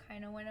college it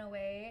kind of went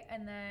away,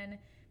 and then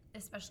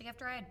especially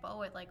after I had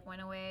Bo, it like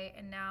went away,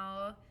 and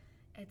now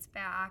it's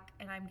back,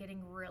 and I'm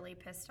getting really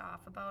pissed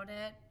off about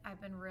it. I've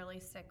been really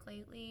sick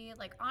lately,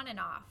 like on and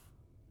off.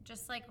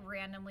 Just like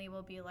randomly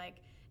will be like,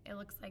 it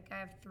looks like I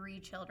have 3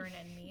 children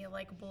in me,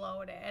 like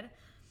bloated.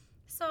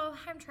 So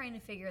I'm trying to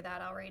figure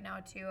that out right now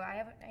too.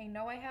 I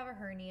know I have a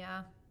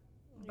hernia,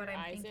 but Your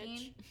I'm eyes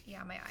thinking, itch?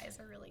 yeah, my eyes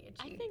are really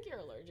itchy. I think you're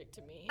allergic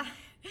to me.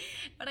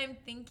 But I'm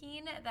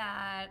thinking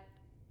that,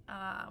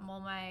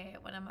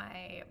 one of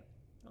my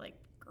like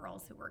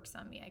girls who works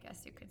on me, I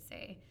guess you could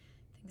say,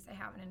 thinks I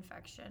have an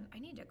infection. I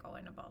need to go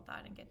in about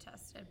that and get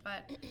tested,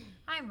 but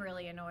I'm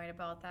really annoyed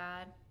about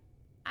that.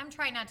 I'm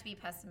trying not to be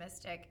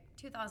pessimistic.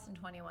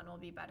 2021 will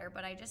be better,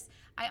 but I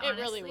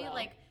honestly really will.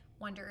 like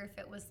wonder if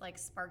it was like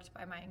sparked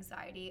by my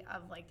anxiety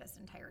of like this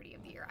entirety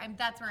of the year.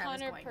 That's where I was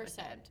going with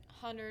it.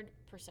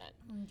 100%.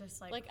 I'm just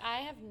like I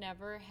have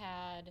never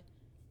had,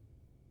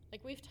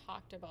 like we've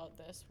talked about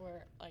this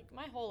where like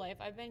my whole life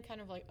I've been kind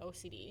of like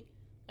OCD.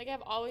 Like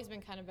I've always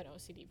been kind of an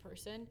OCD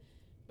person,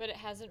 but it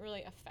hasn't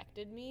really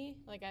affected me.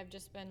 Like I've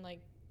just been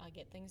like, I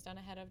get things done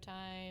ahead of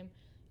time.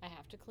 I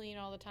have to clean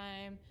all the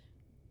time.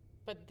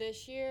 But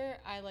this year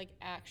I like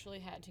actually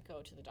had to go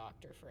to the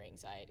doctor for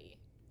anxiety.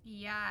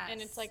 yes.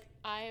 And it's like,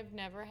 I have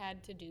never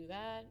had to do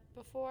that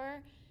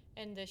before.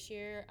 And this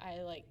year,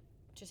 I, like,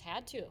 just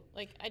had to.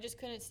 Like, I just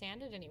couldn't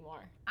stand it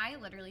anymore. I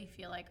literally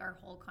feel like our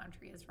whole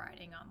country is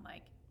riding on,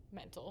 like,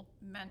 Mental.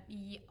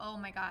 oh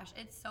my gosh.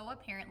 It's so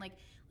apparent. Like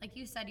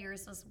you said,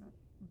 yours was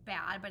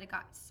bad, but it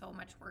got so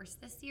much worse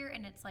this year.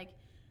 And it's like,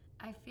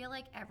 I feel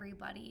like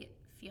everybody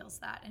feels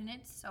that. And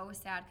it's so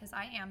sad because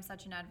I am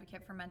such an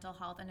advocate for mental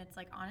health. And it's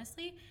like,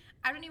 honestly,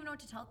 I don't even know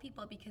what to tell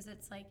people because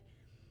it's like,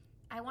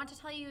 I want to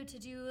tell you to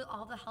do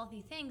all the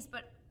healthy things,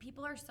 but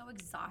people are so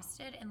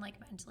exhausted and like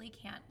mentally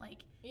can't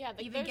like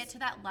even get to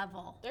that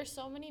level. There's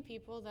so many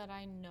people that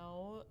I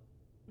know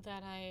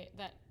that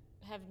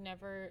have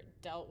never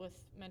dealt with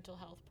mental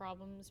health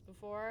problems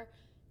before,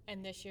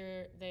 and this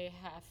year they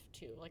had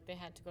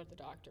to go to the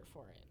doctor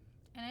for it.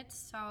 And it's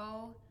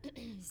so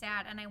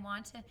sad. And I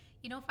want to,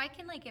 if I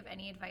can like give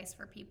any advice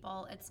for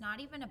people, it's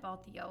not even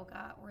about the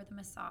yoga or the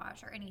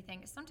massage or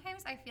anything.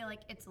 Sometimes I feel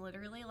like it's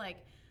literally like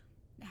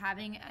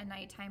having a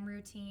nighttime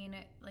routine,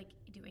 like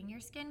doing your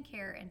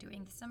skincare and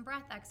doing some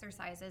breath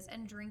exercises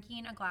and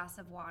drinking a glass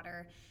of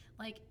water.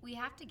 Like we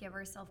have to give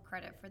ourselves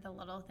credit for the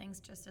little things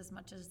just as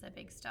much as the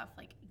big stuff.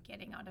 Like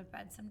getting out of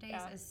bed some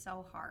days is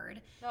so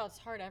hard. No, it's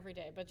hard every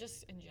day, but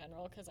just in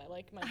general because I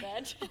like my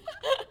bed.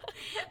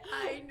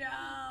 I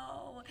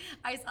know.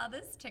 I saw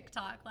this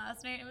TikTok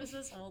last night. It was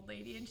this old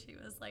lady and she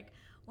was like,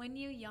 when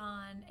you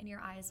yawn and your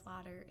eyes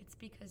water, it's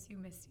because you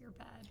miss your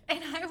bed.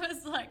 And I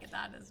was like,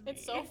 that is me.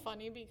 It's so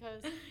funny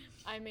because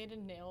I made a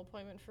nail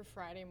appointment for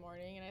Friday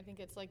morning and I think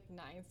it's like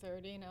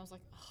 9:30 and I was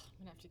like, oh,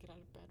 I'm gonna have to get out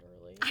of bed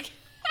early.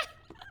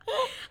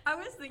 I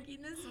was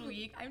thinking this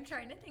week, I'm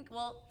trying to think,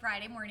 well,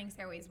 Friday mornings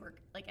I always work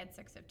like at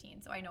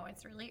 6:15, so I know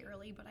it's really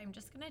early, but I'm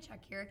just gonna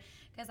check here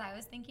because I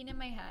was thinking in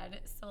my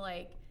head, so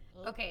like,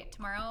 okay,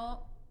 tomorrow,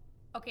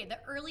 the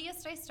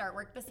earliest I start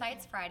work,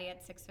 besides Friday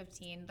at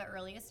 6:15, the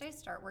earliest I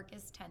start work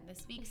is 10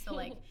 this week. So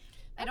like,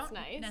 I don't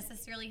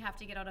necessarily have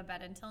to get out of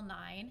bed until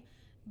 9,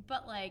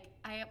 but like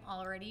I am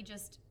already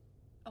just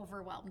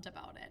overwhelmed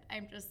about it.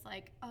 I'm just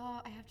like,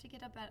 oh, I have to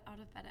get out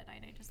of bed at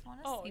night. I just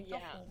want to sleep yeah.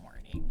 the whole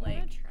morning. I'm like,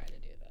 gonna try to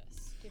do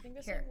this. Do you think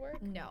this here, would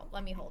work? no,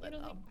 let me hold it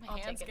though. My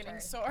hand's take a getting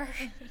turn. sore.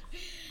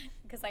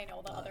 Because I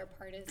know the other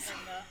part is in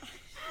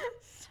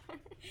the.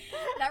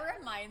 That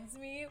reminds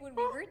me when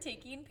we were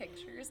taking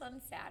pictures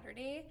on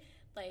Saturday.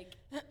 Like,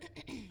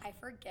 I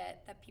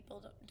forget that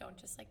people don't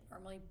just like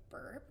normally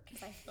burp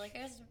because I feel like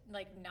I was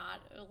like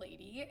not a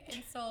lady.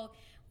 And so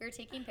we were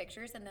taking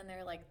pictures, and then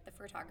they're like, the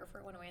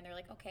photographer went away, and they're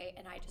like, okay.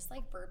 And I just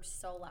like burped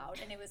so loud,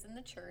 and it was in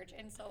the church,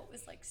 and so it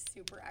was like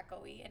super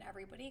echoey, and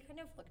everybody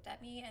kind of looked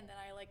at me, and then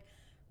I like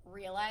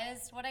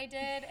realized what I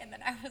did, and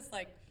then I was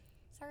like,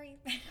 sorry.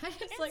 I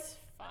just It's like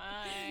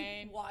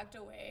fine. walked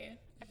away.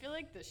 I feel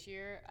like this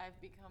year I've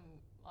become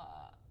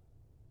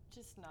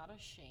just not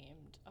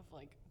ashamed of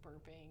like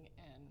burping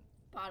and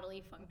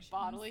Bodily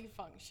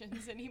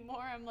functions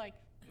anymore. I'm like,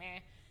 meh,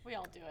 we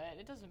all do it.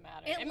 It doesn't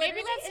matter. It and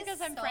maybe literally that's because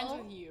is I'm friends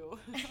so- with you.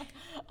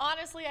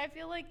 Honestly, I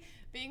feel like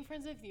being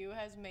friends with you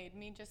has made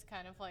me just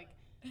kind of like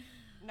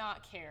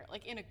not care,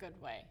 like in a good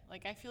way.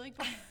 Like I feel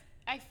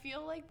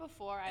like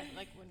before I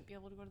like wouldn't be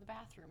able to go to the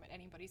bathroom at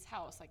anybody's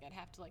house. Like I'd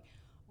have to like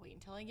wait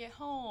until I get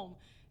home.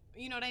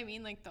 You know what I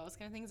mean? Like those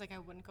kind of things. Like I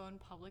wouldn't go in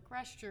public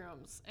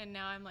restrooms. And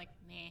now I'm like,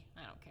 meh,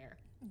 I don't care.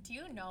 Do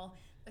you know,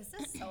 this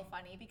is so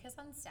funny because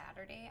on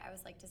Saturday I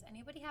was like, does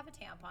anybody have a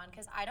tampon?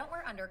 Because I don't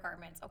wear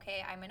undergarments,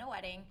 okay? I'm in a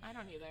wedding. I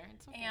don't either.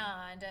 It's okay.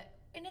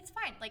 And it's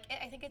fine. Like,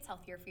 I think it's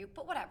healthier for you,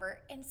 but whatever.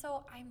 And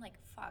so I'm like,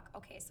 fuck,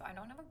 okay, so I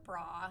don't have a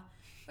bra,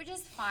 which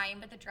is fine,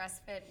 but the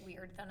dress fit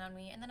weird then on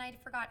me. And then I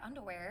forgot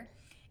underwear,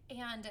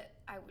 and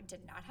I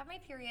did not have my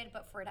period,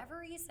 but for whatever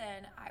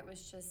reason, I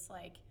was just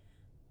like,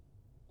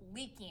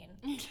 leaking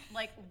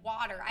like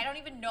water. I don't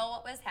even know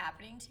what was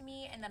happening to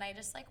me, and then I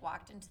just like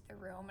walked into the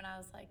room and I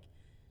was like,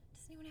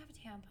 does anyone have a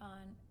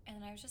tampon? And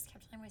then I just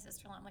kept telling my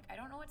sister-in-law, I'm like, I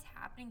don't know what's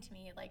happening to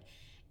me, like,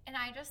 and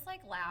I just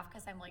like laugh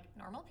because I'm like,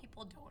 normal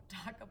people don't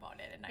talk about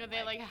it. And Do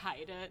they like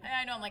hide it?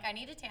 I know, I'm like, I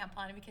need a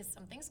tampon because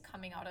something's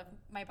coming out of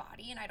my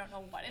body and I don't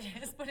know what it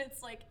is, but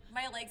it's like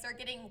my legs are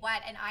getting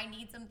wet and I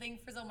need something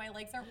so my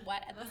legs aren't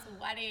wet at this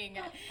wedding.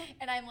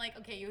 And I'm like,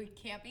 okay, you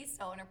can't be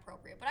so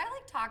inappropriate. But I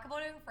like talk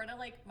about it in front of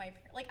like my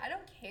parents. Like I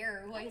don't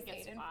care who I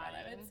say it in front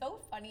of. It's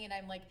so funny, and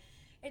I'm like,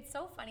 it's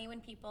so funny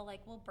when people like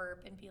will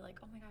burp and be like,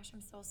 oh my gosh,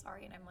 I'm so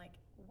sorry. And I'm like,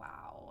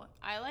 wow.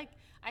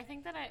 I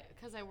think that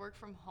because I work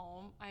from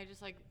home, I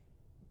just like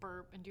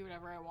burp and do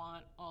whatever I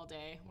want all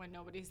day when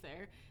nobody's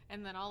there.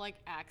 And then I'll like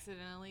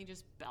accidentally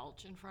just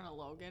belch in front of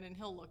Logan, and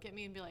he'll look at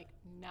me and be like,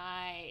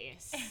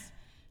 nice.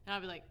 And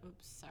I'll be like,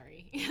 oops,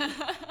 sorry.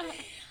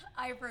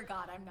 I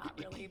forgot I'm not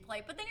really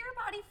polite. But then your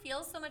body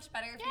feels so much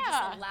better if you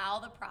just allow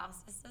the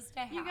processes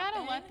to happen. You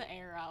gotta let the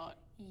air out.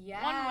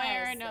 Yes. One way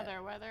or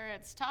another, whether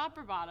it's top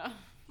or bottom.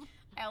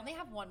 I only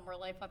have one more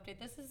life update.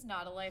 This is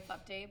not a life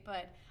update,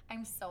 but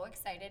I'm so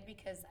excited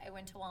because I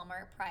went to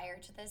Walmart prior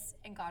to this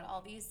and got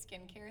all these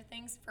skincare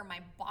things for my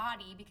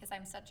body because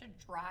I'm such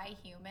a dry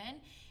human.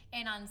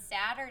 And on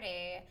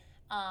Saturday,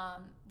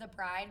 the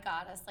bride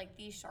got us like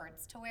these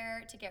shorts to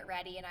wear to get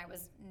ready, and I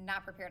was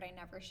not prepared. I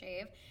never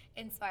shave.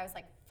 And so I was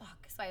like,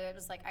 fuck. So I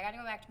was like, I gotta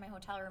go back to my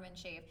hotel room and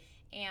shave.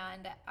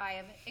 And I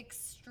have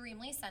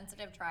extremely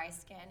sensitive dry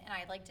skin, and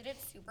I like did it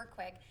super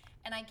quick.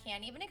 And I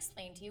can't even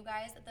explain to you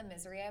guys that the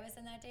misery I was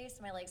in that day.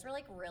 So my legs were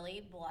like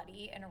really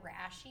bloody and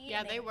rashy.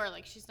 Yeah, and they were.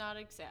 Like, she's not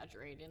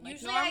exaggerating. Like,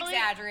 usually I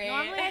exaggerate.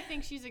 Normally I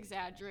think she's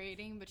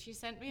exaggerating, but she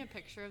sent me a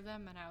picture of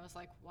them, and I was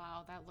like,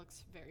 wow, that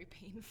looks very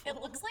painful.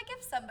 It looks like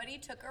if somebody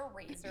took a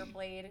razor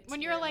blade when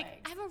to you're your like,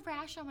 legs. I have a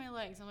rash on my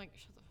legs. I'm like,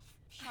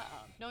 shut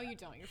up. No, you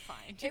don't. You're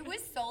fine. It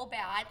was so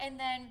bad. And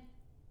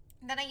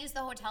then I used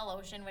the hotel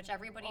lotion, which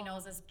everybody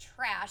knows is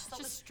trash. So It's it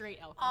just was straight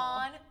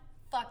alcohol. on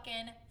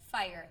fucking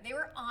fire. They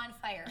were on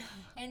fire.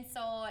 And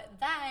so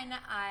then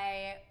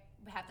I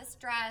have this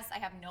dress. I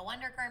have no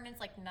undergarments,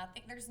 like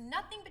nothing. There's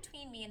nothing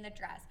between me and the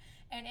dress.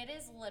 And it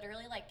is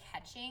literally like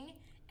catching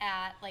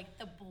at like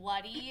the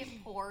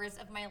bloody pores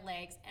of my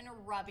legs and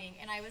rubbing.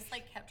 And I was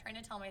like, kept trying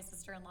to tell my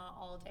sister-in-law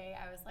all day.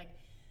 I was like,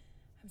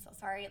 I'm so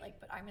sorry, like,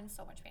 but I'm in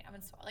so much pain.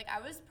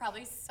 I was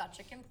probably such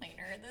a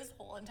complainer this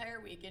whole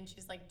entire weekend.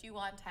 She's like, do you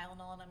want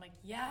Tylenol? And I'm like,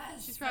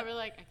 yes. She's probably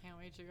like, I can't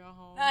wait to go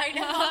home. I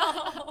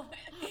know.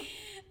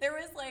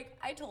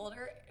 I told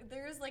her,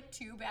 there was like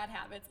 2 bad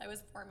habits I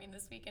was forming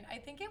this weekend. I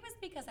think it was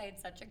because I had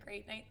such a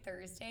great night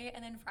Thursday,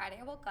 and then Friday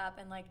I woke up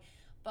and like,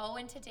 Bo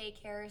went to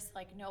daycare, so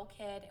like no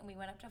kid, and we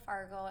went up to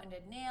Fargo and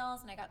did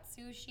nails, and I got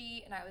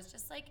sushi, and I was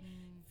just like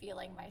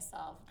feeling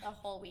myself the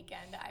whole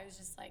weekend. I was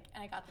just like,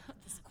 and I got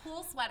this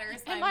cool sweater.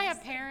 So Am I a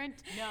parent?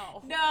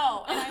 No.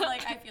 No. And I'm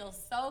like, I feel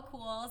so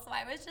cool. So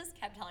I was just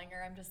kept telling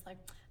her, I'm just like,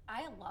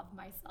 I love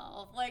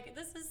myself. Like,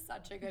 this is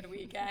such a good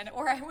weekend.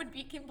 Or I would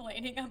be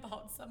complaining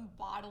about some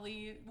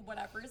bodily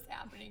whatever is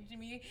happening to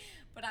me.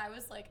 But I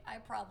was like, I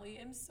probably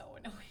am so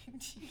annoying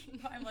to you.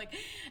 I'm like,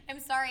 I'm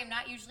sorry. I'm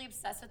not usually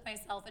obsessed with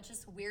myself. It's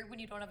just weird when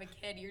you don't have a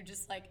kid. You're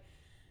just like,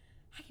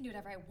 I can do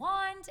whatever I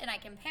want, and I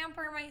can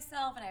pamper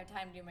myself, and I have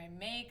time to do my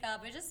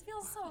makeup. It just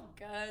feels so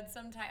good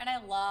sometimes. And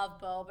I love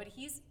Bo, but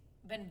he's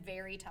been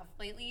very tough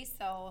lately,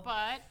 so.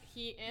 But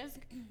he is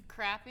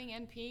crapping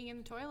and peeing in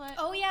the toilet.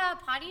 Oh, yeah,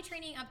 potty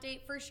training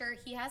update for sure.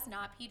 He has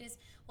not peed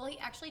well, he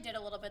actually did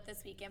a little bit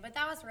this weekend, but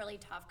that was really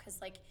tough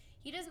because, like,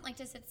 he doesn't like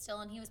to sit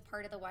still, and he was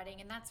part of the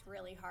wedding, and that's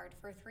really hard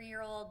for a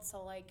 3-year-old,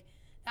 so, like,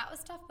 that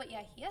was tough. But,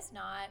 yeah, he has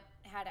not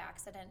had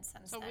accidents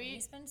since then.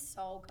 He's been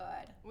so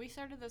good. We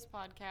started this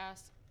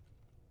podcast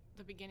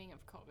the beginning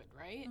of COVID,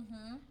 right?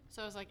 Mm-hmm.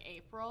 So it was, like,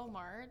 April,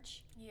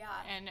 March. Yeah.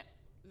 And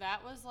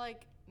that was,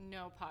 like,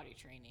 no potty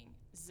training.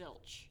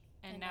 Zilch.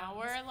 And now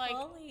we're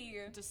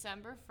like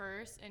December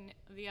 1st, and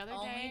the other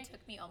day... It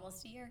took me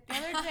almost a year. The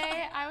other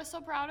day, I was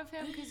so proud of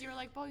him because you were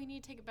like, Bo, you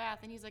need to take a bath.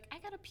 And he's like, I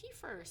gotta pee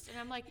first. And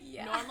I'm like,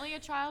 normally a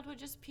child would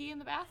just pee in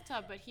the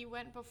bathtub, but he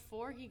went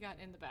before he got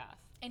in the bath.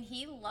 And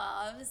he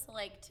loves,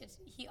 like,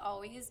 he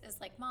always is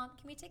like, Mom,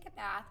 can we take a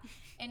bath?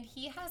 And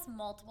he has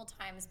multiple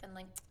times been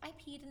like, I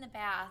peed in the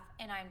bath.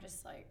 And I'm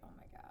just like, oh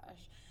my gosh.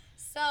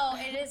 So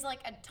it is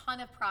like a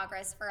ton of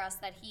progress for us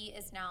that he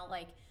is now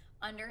like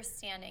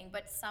understanding,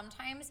 but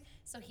sometimes,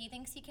 so he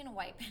thinks he can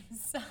wipe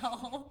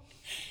himself.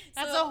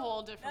 That's a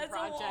whole different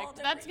project.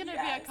 That's going to be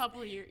a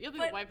couple of years. You'll be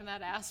wiping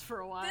that ass for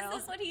a while.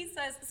 This is what he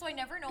says. So I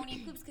never know when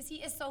he poops because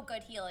he is so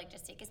good. He'll like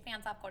just take his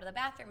pants off, go to the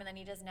bathroom, and then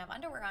he doesn't have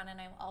underwear on, and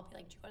I'll be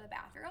like, did you go to the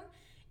bathroom?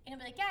 And he'll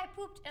be like, yeah, I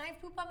pooped, and I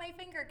poop on my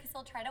finger because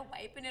he'll try to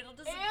wipe, and it'll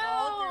just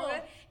go through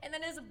it. And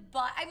then his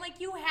butt, I'm like,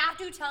 you have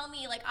to tell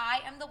me, like, I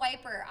am the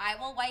wiper. I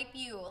will wipe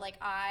you. Like,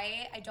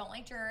 I don't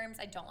like germs.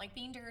 I don't like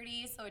being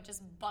dirty, so it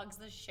just bugs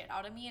the shit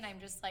out of me, and I'm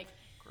just like...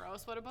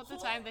 Gross. What about the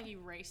time that he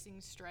racing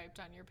striped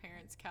on your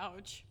parents'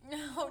 couch?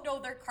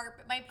 No, their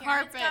carpet. My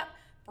parents got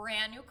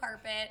brand new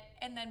carpet,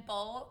 and then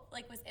Bo,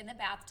 like, was in the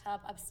bathtub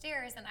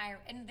upstairs,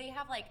 and they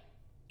have, like...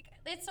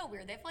 It's so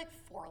weird. They have like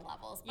 4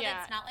 levels, but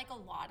it's not like a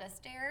lot of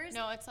stairs.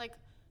 No, it's like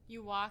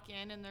you walk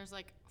in and there's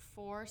like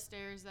 4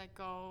 stairs that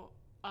go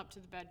up to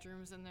the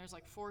bedrooms, and there's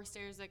like 4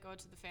 stairs that go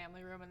to the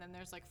family room, and then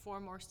there's like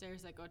 4 more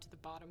stairs that go to the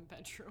bottom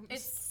bedrooms.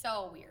 It's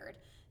so weird.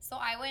 So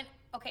I went,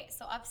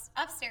 so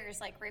upstairs,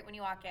 like right when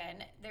you walk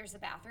in, there's a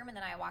bathroom, and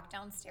then I walked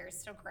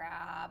downstairs to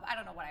grab, I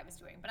don't know what I was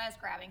doing, but I was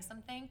grabbing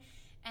something,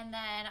 and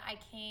then I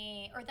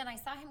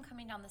saw him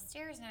coming down the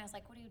stairs, and I was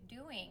like, what are you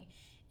doing?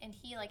 And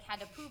he like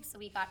had to poop, so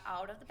he got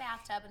out of the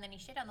bathtub, and then he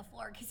shit on the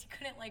floor because he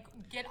couldn't like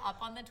get up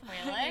on the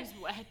toilet. He was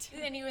wet.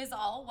 And he was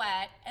all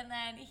wet, and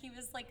then he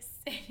was like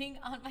sitting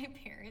on my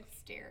parents'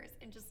 stairs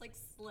and just like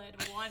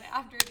slid one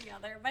after the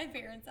other. My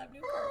parents have new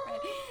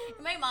carpet.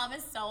 And my mom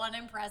is so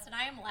unimpressed, and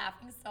I am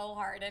laughing so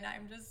hard, and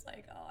I'm just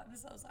like, oh, I'm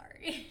so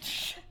sorry.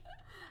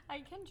 I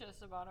can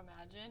just about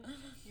imagine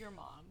your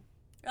mom.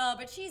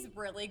 But she's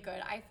really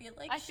good. I feel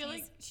like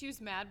she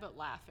was mad but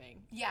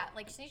laughing. Yeah,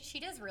 like she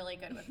does really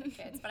good with the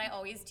kids. But I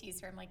always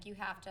tease her. I'm like, you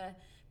have to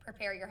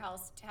prepare your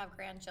house to have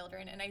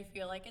grandchildren. And I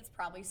feel like it's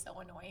probably so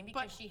annoying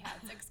because she had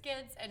 6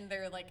 kids, and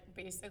they're like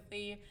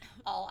basically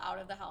all out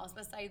of the house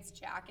besides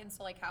Jack. And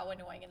so like how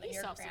annoying, and then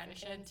your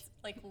grandkids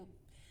like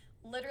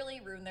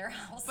literally ruin their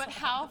house. But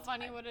how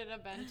funny would it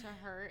have been to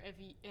her if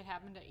it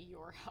happened at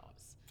your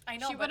house? I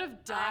know. She would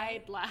have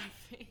died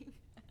laughing.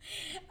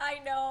 I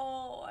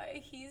know.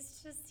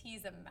 He's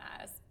a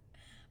mess.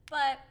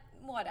 But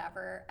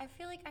whatever. I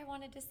feel like I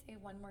wanted to say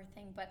one more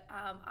thing, but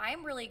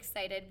I'm really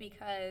excited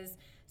because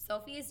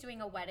Sophie is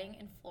doing a wedding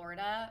in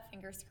Florida.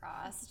 Fingers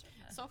crossed.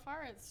 So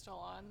far, it's still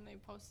on. They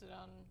posted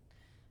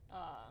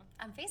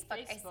on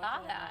Facebook. I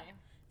saw that.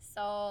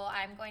 So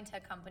I'm going to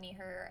accompany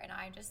her, and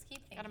I just keep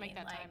thinking, gotta make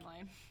that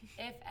timeline.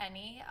 if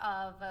any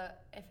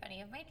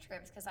of my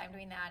trips, because I'm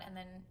doing that, and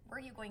then where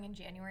are you going in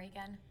January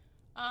again?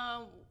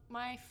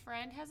 My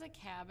friend has a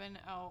cabin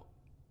out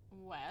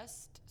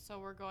west, so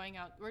we're going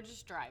out. We're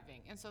just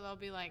driving, and so there'll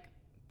be like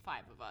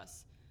 5 of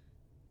us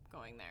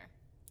going there.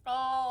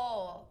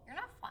 Oh, you're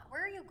not fun.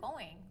 Where are you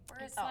going?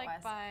 Where is out like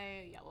west?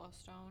 By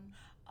Yellowstone.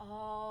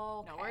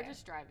 Oh, okay. No, we're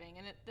just driving,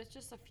 and it's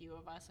just a few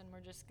of us, and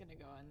we're just gonna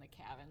go in the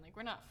cabin. Like,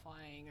 we're not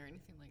flying or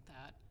anything like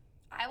that.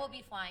 I will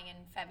be flying in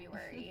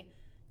February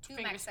to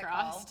Fingers Mexico.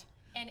 Crossed.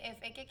 And if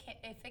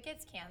it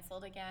gets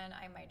canceled again,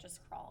 I might just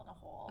crawl in a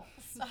hole.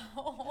 So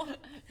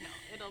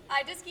no,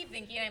 I just keep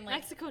thinking, I'm like,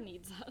 Mexico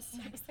needs us.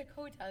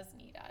 Mexico does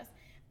need us,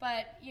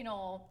 but you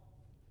know,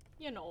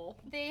 I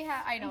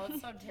know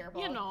it's so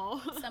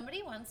terrible.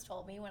 Somebody once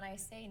told me when I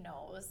say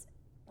nose,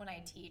 when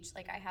I teach,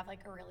 like I have like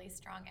a really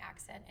strong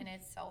accent, and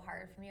it's so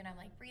hard for me. And I'm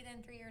like, breathe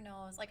in through your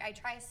nose. Like I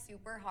try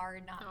super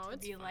hard not to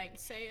be like,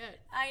 say it.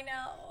 I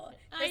know.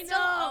 Crystal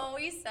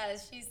always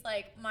says, she's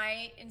like,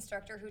 my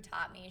instructor who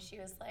taught me, she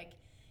was like,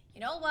 you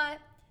know what?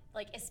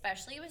 Like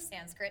especially with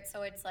Sanskrit,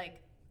 so it's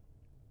like,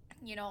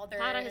 you know,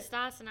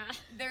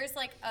 there's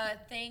like a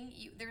thing.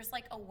 There's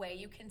like a way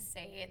you can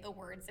say the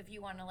words if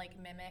you want to like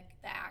mimic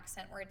the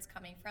accent where it's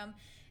coming from.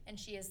 And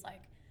she is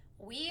like,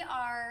 we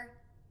are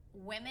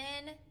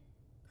women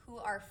who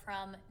are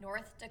from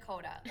North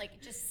Dakota. Like,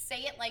 just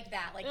say it like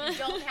that. Like, you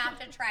don't have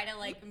to try to,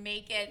 like,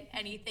 make it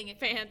anything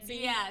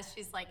fancy. Yeah,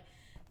 she's like,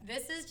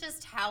 this is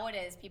just how it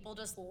is. People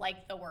just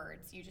like the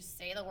words. You just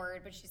say the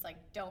word, but she's like,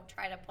 don't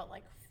try to put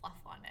like fluff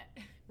on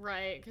it.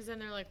 Right, because then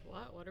they're like,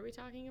 what are we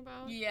talking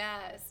about?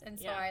 Yes, and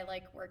so I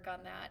like work on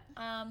that.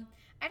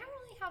 I don't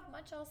really have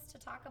much else to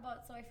talk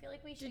about, so I feel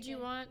like we should. Did you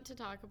want to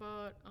talk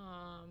about?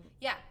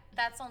 Yeah,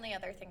 that's the only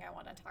other thing I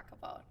want to talk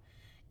about,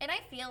 and I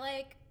feel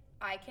like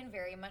I can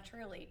very much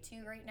relate to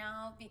you right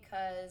now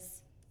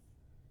because,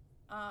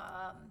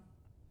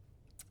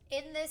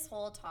 in this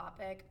whole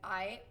topic,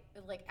 I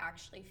like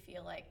actually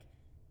feel like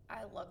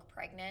I look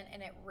pregnant,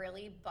 and it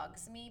really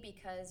bugs me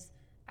because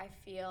I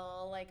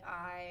feel like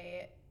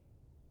I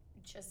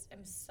just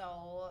am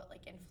so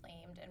like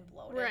inflamed and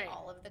bloated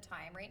all of the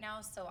time right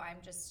now. So I'm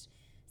just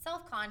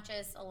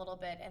self-conscious a little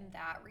bit in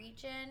that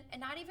region,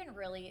 and not even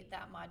really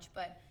that much,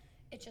 but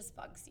it just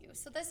bugs you.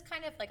 So this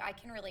kind of like I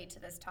can relate to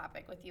this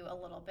topic with you a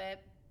little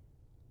bit,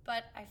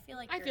 but I feel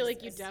like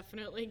you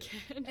definitely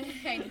can.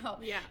 I know.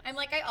 Yeah. I'm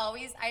like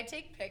I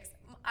take pics.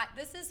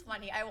 This is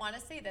funny. I want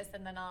to say this,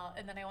 and then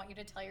I want you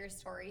to tell your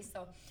story.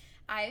 So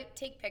I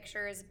take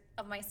pictures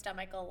of my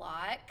stomach a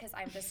lot because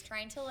I'm just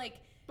trying to like.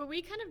 But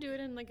we kind of do it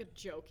in like a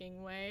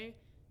joking way,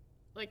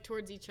 like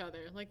towards each other.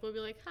 Like we'll be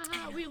like,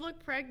 haha, we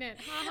look pregnant.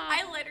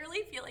 Haha. I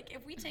literally feel like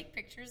if we take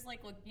pictures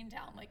like looking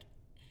down, like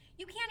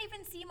you can't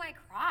even see my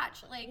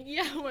crotch. Like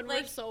when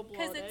we're so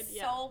bloated. Because it's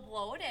so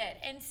bloated.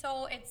 And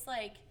so it's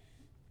like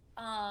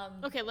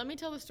okay, let me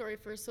tell the story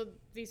first so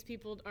these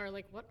people are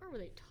like, what are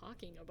they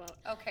talking about?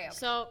 Okay.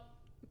 So,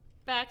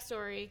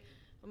 backstory,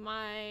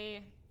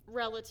 my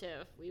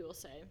relative, we will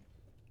say,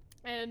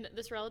 and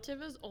this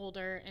relative is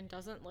older and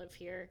doesn't live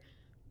here,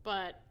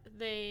 but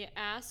they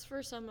asked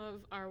for some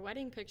of our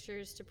wedding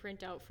pictures to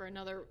print out for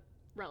another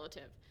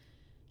relative.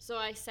 So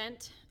I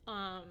sent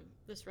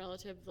this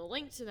relative the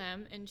link to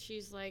them, and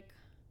she's like,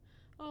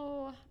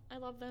 oh, I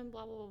love them,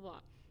 blah, blah, blah, blah.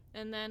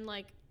 And then,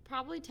 like,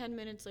 probably 10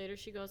 minutes later,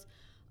 she goes,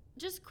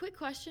 just quick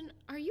question,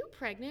 are you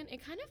pregnant?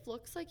 It kind of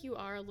looks like you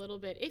are a little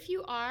bit. If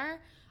you are,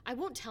 I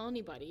won't tell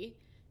anybody.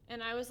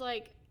 And I was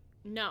like,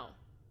 no.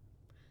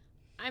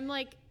 I'm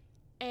like,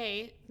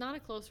 A, not a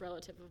close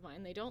relative of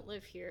mine. They don't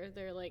live here.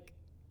 They're like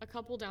a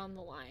couple down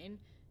the line.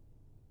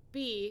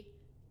 B,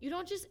 you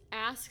don't just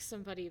ask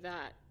somebody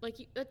that. Like,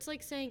 it's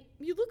like saying,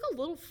 you look a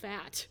little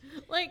fat.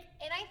 Like.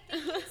 And I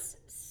think it's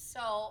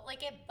so,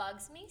 like, it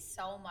bugs me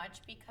so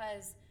much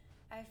because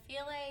I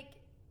feel like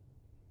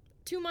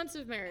 2 months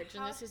of marriage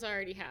and this is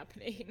already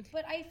happening.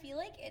 But I feel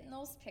like in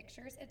those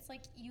pictures, it's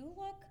like, you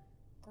look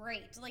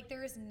great. Like,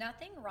 there is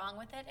nothing wrong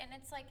with it. And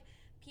it's like,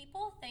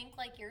 people think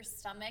like your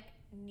stomach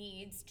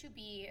needs to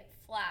be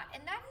flat.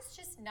 And that is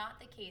just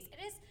not the case.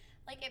 It is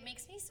like, it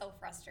makes me so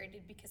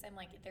frustrated because I'm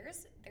like,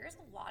 there's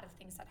a lot of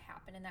things that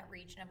happen in that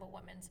region of a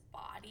woman's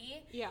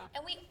body. Yeah.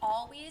 And we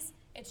always,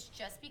 it's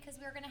just because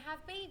we're going to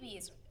have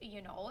babies,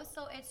 you know?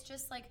 So it's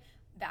just like,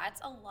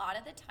 that's a lot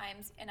of the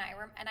times, and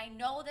I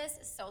know this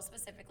so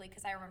specifically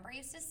because I remember I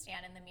used to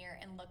stand in the mirror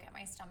and look at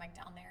my stomach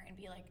down there and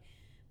be like,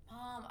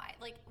 Mom,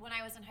 like when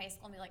I was in high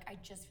school and be like, I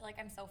just feel like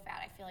I'm so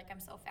fat. I feel like I'm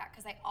so fat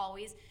because I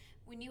always,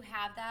 when you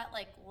have that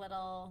like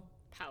little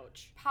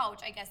pouch,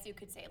 I guess you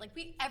could say, like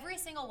every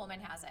single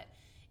woman has it,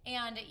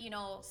 and you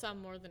know,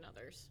 some more than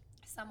others.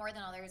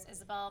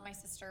 Isabel, my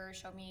sister,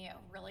 showed me a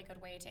really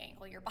good way to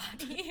angle your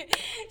body.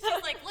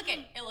 She's like, look,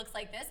 it looks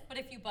like this, but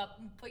if you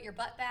put your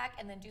butt back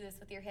and then do this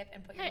with your hip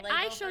and put your leg over.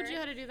 I showed you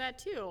how to do that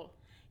too.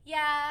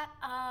 Yeah,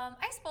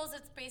 I suppose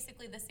it's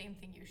basically the same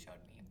thing you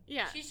showed me.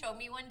 Yeah. She showed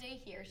me one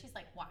day here. She's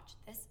like, watch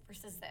this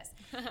versus this.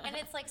 And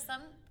it's like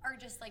some are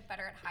just like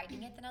better at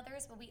hiding it than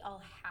others, but we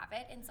all have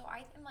it. And so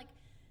I'm like,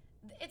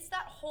 it's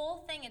that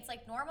whole thing. It's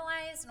like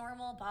normalize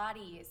normal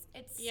bodies.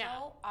 It's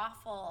so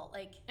awful.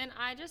 Like, and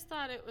I just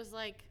thought it was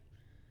like,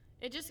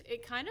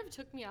 it kind of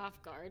took me off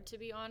guard, to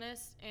be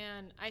honest.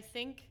 And I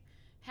think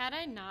had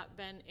I not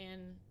been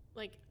in,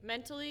 like,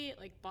 mentally,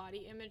 like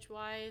body image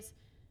wise,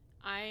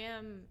 I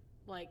am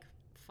like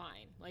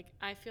fine. Like,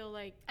 I feel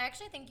like I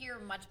actually think you're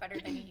much better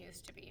than you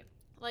used to be.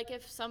 Like,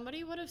 if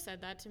somebody would have said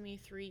that to me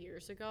 3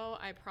 years ago,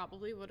 I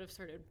probably would have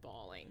started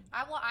bawling.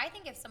 I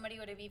think if somebody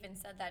would have even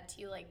said that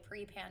to you, like,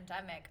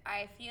 pre-pandemic,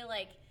 I feel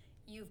like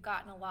you've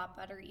gotten a lot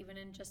better even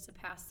in just the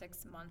past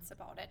 6 months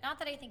about it. Not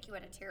that I think you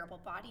had a terrible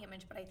body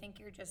image, but I think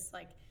you're just,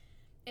 like,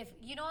 if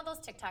you know those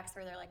TikToks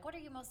where they're like, what are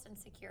you most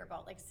insecure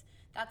about? Like,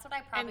 that's what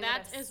I probably would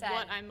have said. And that is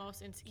what I'm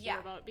most insecure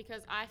about,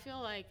 because I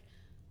feel like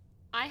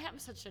I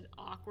have such an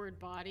awkward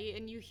body,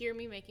 and you hear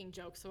me making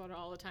jokes about it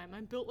all the time.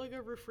 I'm built like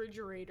a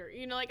refrigerator.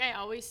 You know, like, I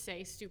always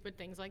say stupid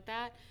things like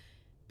that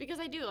because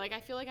I do. Like, I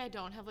feel like I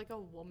don't have, like, a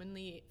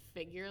womanly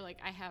figure. Like,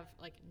 I have,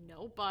 like,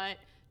 no butt,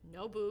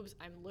 no boobs.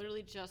 I'm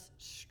literally just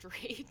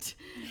straight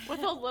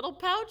with a little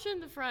pouch in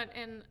the front.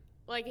 And,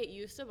 like, it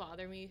used to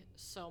bother me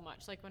so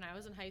much. Like, when I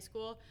was in high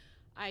school,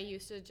 I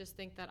used to just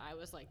think that I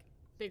was, like,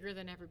 bigger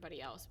than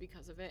everybody else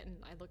because of it. And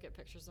I look at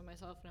pictures of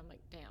myself, and I'm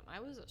like, damn,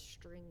 I was a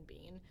string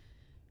bean.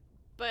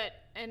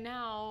 And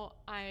now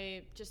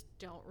I just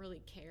don't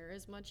really care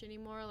as much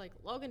anymore. Like,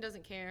 Logan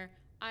doesn't care.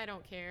 I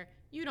don't care.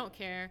 You don't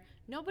care.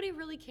 Nobody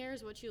really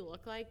cares what you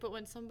look like. But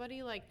when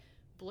somebody, like,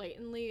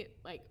 blatantly,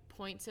 like,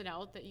 points it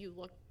out that you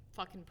look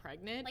fucking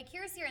pregnant. Like,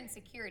 here's your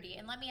insecurity,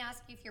 and let me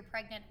ask you if you're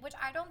pregnant, which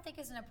I don't think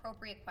is an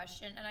appropriate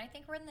question. And I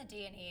think we're in the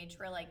day and age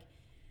where, like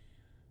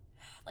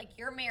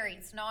you're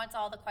married, so now it's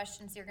all the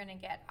questions you're gonna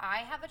get. I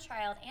have a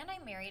child and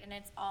I'm married, and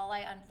it's all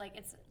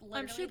it's literally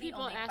I'm sure the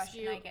only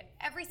question I get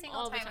every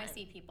single time I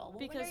see people.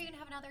 Well, when are you gonna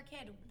have another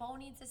kid? Bo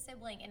needs a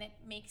sibling, and it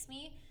makes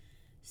me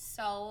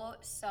so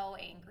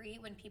angry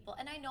when people,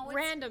 and I know it's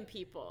random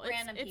people.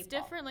 It's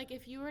different. Like,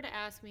 if you were to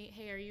ask me,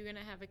 hey, are you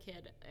gonna have a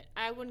kid,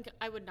 I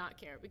would not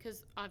care,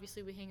 because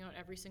obviously we hang out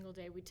every single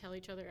day, we tell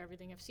each other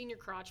everything. I've seen your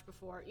crotch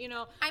before, you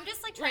know. I'm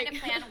just like trying to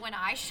plan when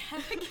I should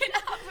have a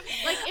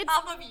kid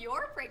off of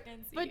your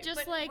pregnancy, but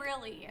like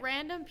really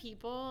random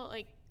people,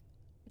 like,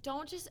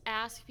 don't just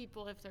ask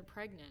people if they're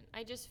pregnant.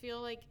 I just feel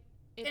like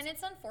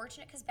it's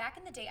unfortunate, because back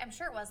in the day, I'm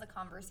sure it was a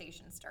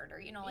conversation starter,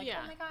 you know, like,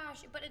 oh my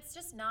gosh, but it's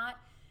just not.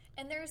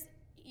 And there's,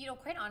 you know,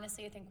 quite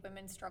honestly, I think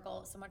women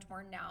struggle so much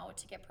more now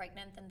to get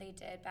pregnant than they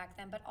did back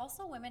then. But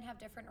also women have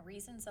different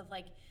reasons of,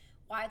 like,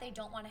 why they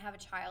don't want to have a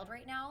child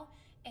right now.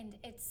 And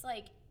it's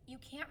like, you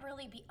can't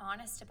really be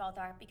honest about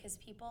that, because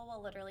people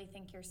will literally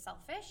think you're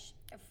selfish.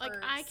 Like,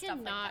 I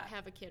cannot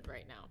have a kid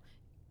right now.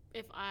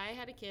 If I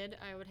had a kid,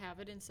 I would have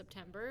it in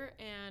September,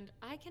 and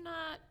I could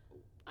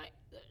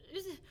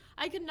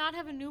not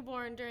have a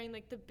newborn during,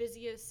 like, the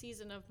busiest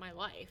season of my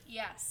life.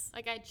 Yes.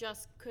 Like, I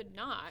just could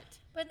not.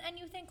 But and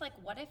you think, like,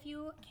 what if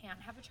you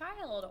can't have a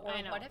child, or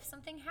what if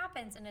something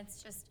happens, and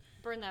it's just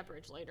burn that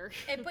bridge later.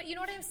 But you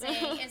know what I'm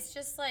saying? It's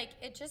just like,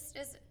 it just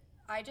is.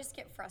 I just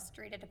get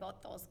frustrated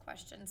about those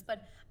questions,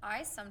 but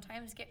I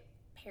sometimes get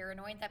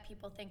paranoid that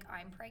people think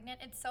I'm pregnant.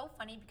 It's so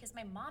funny, because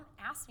my mom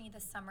asked me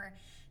this summer.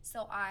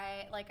 So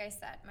like I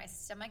said, my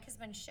stomach has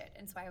been shit,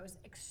 and so I was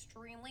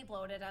extremely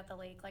bloated at the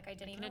lake. Like, I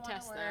didn't even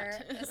want to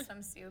wear a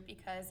swimsuit,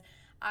 because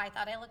I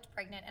thought I looked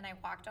pregnant. And I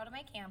walked out of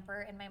my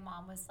camper, and my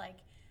mom was like,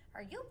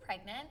 "Are you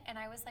pregnant?" And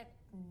I was like,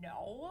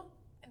 "No."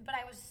 But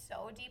I was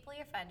so deeply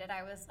offended.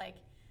 I was like,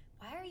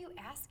 "Why are you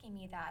asking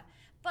me that?"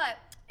 But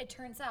it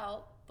turns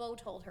out Bo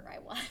told her I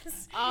was,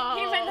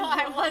 even though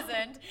I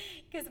wasn't,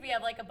 because we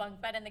have, like, a bunk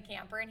bed in the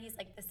camper, and he's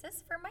like, "This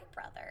is for my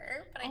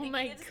brother." But I think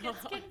he just gets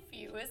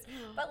confused.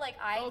 But, like,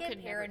 I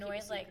get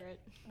paranoid, like,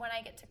 when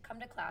I get to come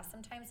to class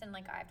sometimes, and,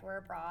 like, I have to wear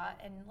a bra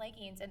and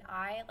leggings, and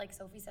I, like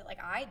Sophie said,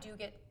 like, I do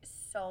get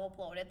so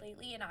bloated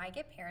lately, and I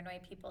get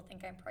paranoid people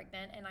think I'm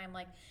pregnant, and I'm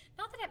like,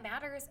 not that it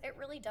matters, it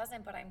really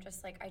doesn't, but I'm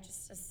just like,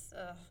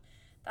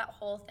 that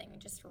whole thing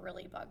just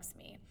really bugs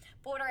me.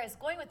 But where I was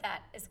going with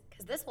that is,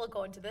 because this will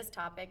go into this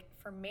topic,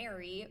 for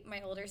Mary,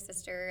 my older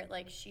sister,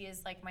 like, she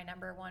is, like, my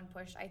number one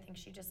push. I think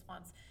she just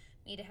wants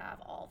me to have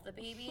all of the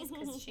babies,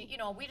 because she, you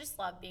know, we just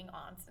love being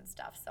aunts and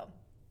stuff, so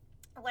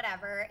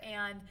whatever.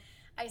 And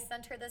I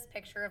sent her this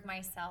picture of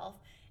myself,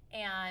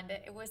 and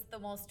it was the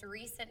most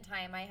recent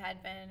time I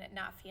had been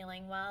not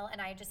feeling well,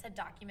 and I just had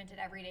documented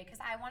every day, because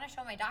I want to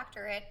show my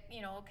doctor it,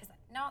 you know, because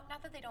not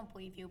that they don't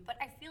believe you, but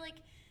I feel like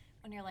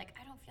when you're like,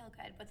 I don't feel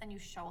good, but then you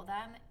show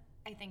them,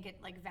 I think it,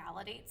 like,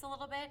 validates a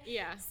little bit.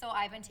 Yeah. So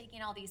I've been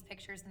taking all these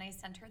pictures, and I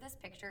sent her this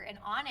picture, and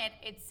on it,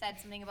 it said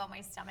something about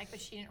my stomach,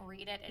 but she didn't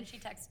read it, and she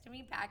texted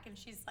me back, and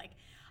she's like,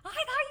 "I thought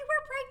you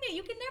were pregnant.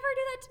 You can never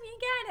do that to me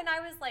again." And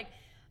I was like,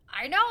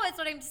 I know, it's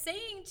what I'm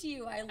saying to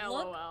you. I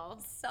look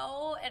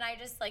so, and I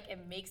just, like, it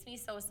makes me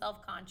so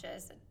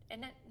self-conscious,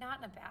 and not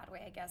in a bad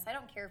way, I guess. I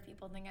don't care if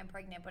people think I'm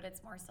pregnant, but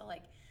it's more so,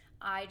 like,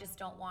 I just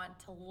don't want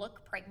to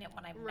look pregnant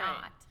when I'm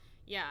not.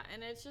 Yeah,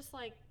 and it's just,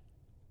 like,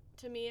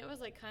 to me, it was,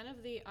 like, kind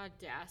of the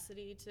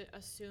audacity to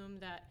assume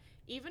that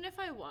even if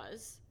I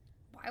was...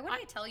 Why would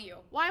I tell you?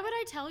 Why would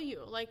I tell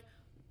you? Like,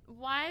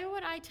 why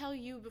would I tell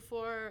you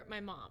before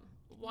my mom?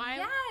 Why?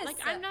 Yes. Like,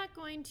 I'm not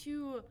going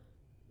to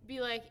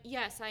be like,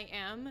 yes, I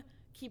am.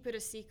 Keep it a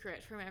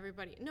secret from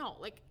everybody. No,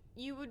 like,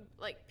 you would,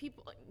 like,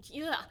 people...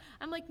 Yeah.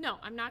 I'm like, no,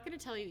 I'm not going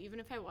to tell you, even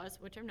if I was,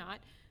 which I'm not.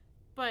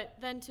 But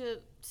then to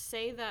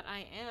say that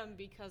I am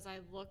because I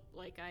look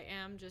like I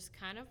am just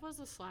kind of was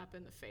a slap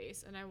in the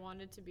face. And I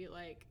wanted to be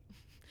like,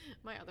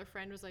 my other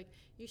friend was like,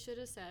 you should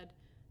have said,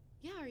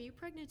 yeah, are you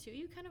pregnant too?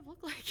 You kind of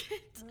look like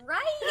it.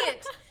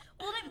 Right.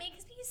 Well, it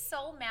makes me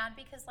so mad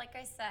because, like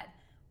I said,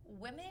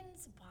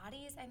 women's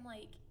bodies, I'm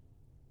like,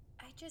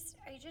 I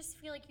just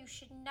feel like you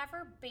should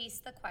never base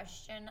the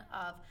question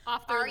of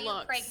are you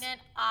pregnant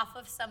off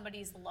of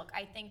somebody's look.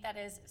 I think that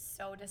is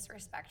so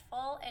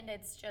disrespectful, and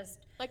it's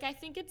just like, I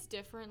think it's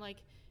different. Like,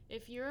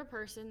 if you're a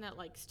person that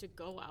likes to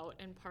go out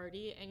and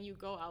party and you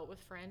go out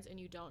with friends and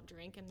you don't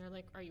drink and they're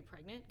like, are you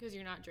pregnant because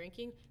you're not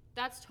drinking?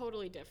 That's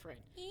totally different.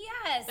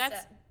 Yes.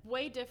 That's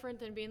way different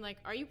than being like,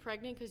 are you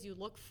pregnant because you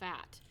look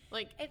fat?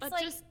 Like, it's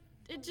like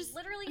it just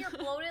literally you're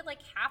bloated like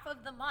half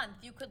of the month.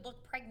 You could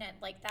look pregnant.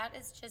 Like, that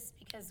is just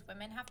because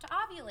women have to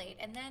ovulate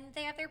and then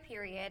they have their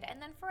period, and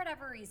then for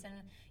whatever reason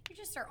you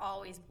just are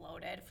always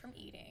bloated from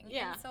eating.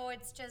 Yeah. And so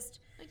it's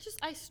just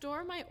I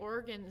store my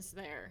organs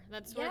there.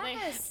 That's where they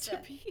have to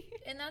be.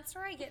 And that's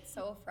where I get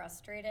so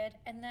frustrated.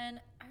 And then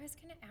I was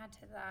gonna add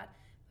to that,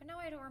 But now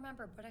I don't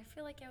remember, but I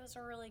feel like it was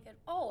a really good.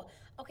 Oh,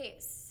 okay.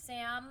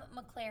 Sam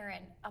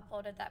McLaren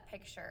uploaded that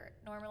picture.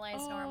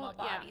 Normalize normal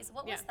bodies.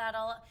 What was that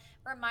all?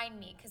 Remind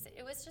me, because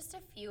it was just a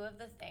few of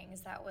the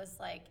things that was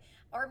like,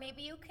 or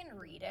maybe you can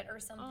read it or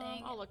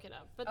something. I'll look it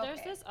up. But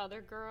there's this other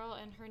girl,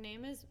 and her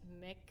name is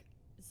Mick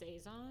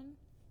Zazon.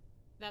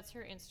 That's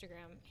her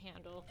Instagram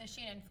handle. Is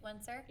she an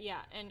influencer?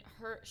 Yeah, and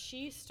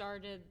she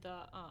started the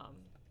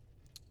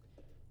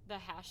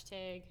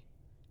hashtag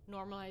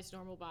normalize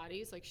normal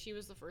bodies. Like, she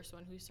was the first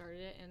one who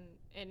started it,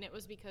 and it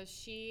was because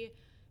she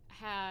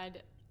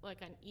had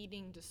like an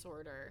eating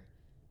disorder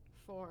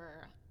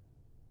for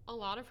a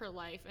lot of her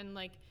life. And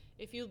like,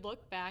 if you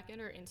look back at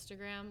her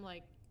Instagram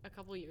like a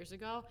couple years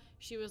ago,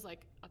 she was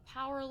like a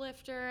power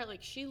lifter.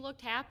 Like, she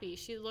looked happy,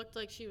 she looked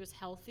like she was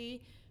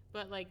healthy,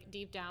 but like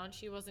deep down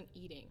she wasn't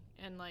eating.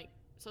 And like,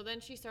 so then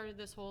she started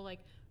this whole like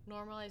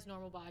normalize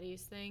normal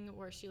bodies thing,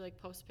 where she like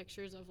posts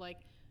pictures of like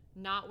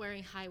not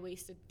wearing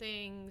high-waisted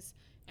things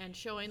and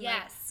showing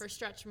like her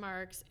stretch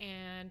marks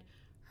and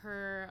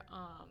her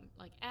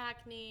like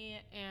acne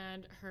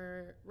and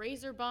her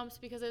razor bumps,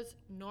 because it's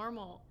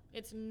normal.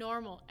 It's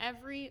normal.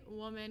 Every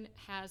woman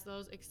has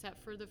those,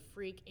 except for the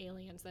freak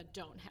aliens that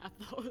don't have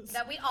those.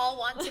 That we all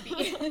want to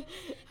be.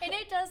 And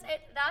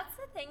that's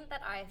the thing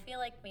that I feel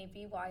like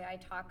maybe why I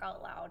talk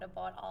out loud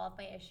about all of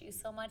my issues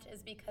so much,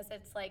 is because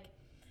it's like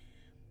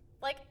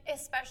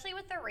especially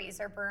with the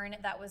razor burn,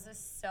 that was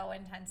just so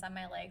intense on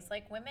my legs.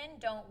 Like, women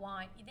don't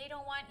want you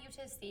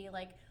to see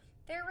like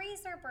their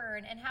razor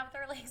burn and have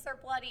their legs are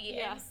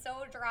bloody and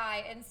so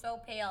dry and so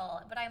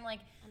pale. But I'm like,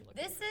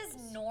 this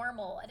is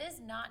normal. It is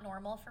not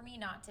normal for me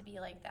not to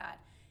be like that.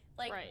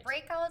 Like,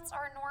 breakouts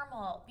are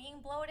normal. Being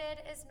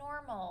bloated is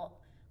normal.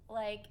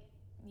 Like,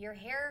 your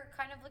hair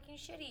kind of looking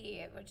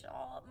shitty, which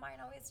mine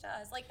always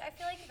does. Like, I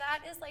feel like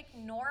that is like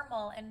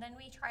normal. And then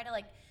we try to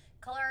like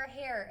color our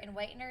hair and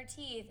whiten our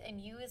teeth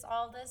and use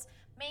all this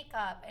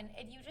makeup,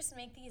 and you just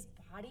make these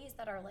bodies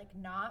that are like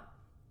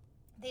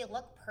they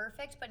look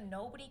perfect, but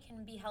nobody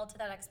can be held to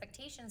that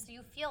expectation. So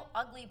you feel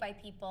ugly by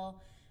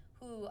people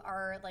who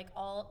are like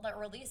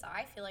or at least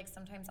I feel like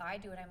sometimes I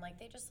do it. I'm like,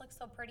 they just look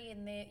so pretty,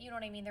 and they, you know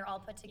what I mean? They're all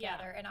put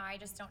together, and I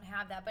just don't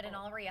have that. But in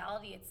all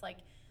reality, it's like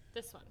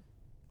this one.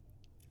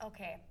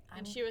 Okay.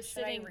 And she was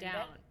sitting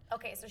down.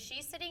 Okay, so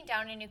she's sitting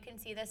down, and you can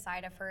see the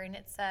side of her, and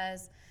it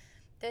says,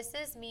 "This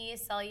is me,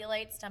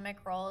 cellulite, stomach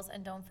rolls,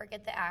 and don't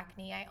forget the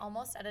acne. I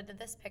almost edited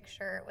this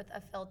picture with a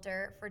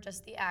filter for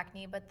just the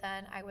acne, but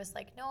then I was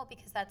like, no,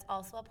 because that's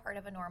also a part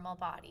of a normal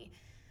body.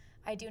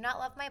 I do not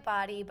love my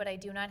body, but I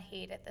do not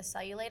hate it. The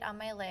cellulite on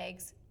my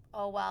legs,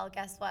 oh well,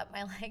 guess what?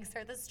 My legs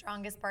are the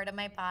strongest part of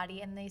my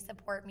body, and they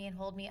support me and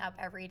hold me up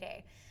every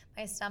day.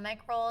 My stomach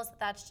rolls,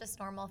 that's just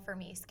normal for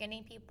me.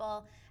 Skinny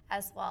people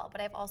as well,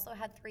 but I've also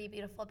had 3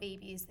 beautiful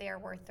babies. They are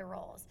worth the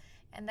rolls.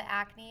 And the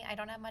acne, I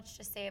don't have much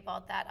to say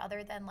about that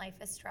other than life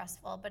is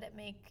stressful, but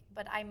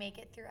I make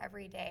it through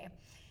every day.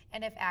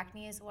 And if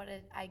acne is what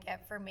I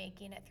get for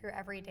making it through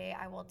every day,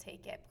 I will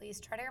take it. Please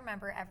try to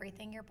remember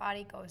everything your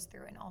body goes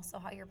through, and also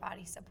how your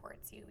body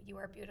supports you. You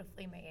are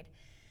beautifully made."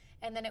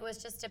 And then it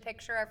was just a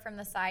picture of from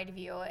the side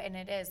view, and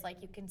it is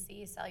like you can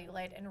see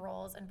cellulite and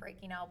rolls and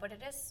breaking out, but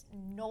it is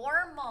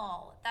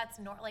normal. That's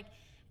normal. Like,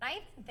 and I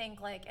even think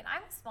like, and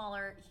I'm a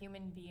smaller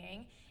human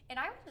being, and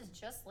I was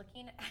just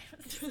looking at,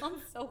 it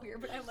sounds so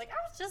weird, but I was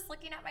just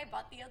looking at my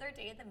butt the other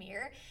day in the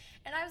mirror,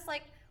 and I was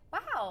like,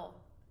 wow,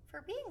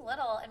 for being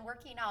little and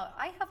working out,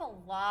 I have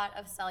a lot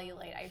of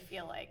cellulite, I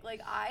feel like.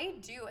 Like, I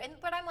do.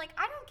 But I'm like,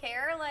 I don't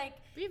care. Like,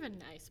 we have a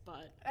nice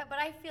butt. But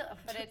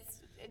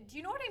it's, do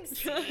you know what I'm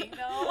saying,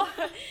 though?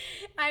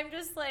 I'm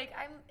just like,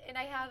 and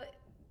I have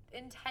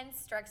intense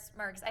stretch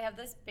marks. I have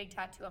this big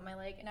tattoo on my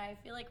leg, and I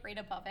feel like right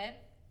above it,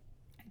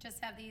 I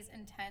just have these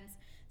intense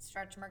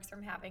stretch marks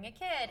from having a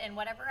kid and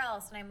whatever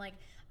else. And I'm like,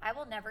 I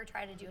will never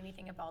try to do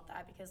anything about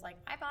that, because like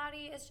my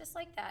body is just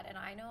like that. And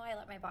I know I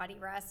let my body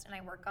rest, and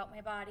I work out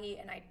my body,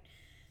 and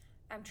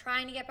I'm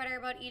trying to get better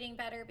about eating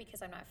better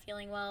because I'm not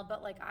feeling well.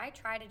 But like, I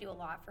try to do a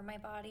lot for my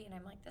body, and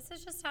I'm like, this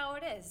is just how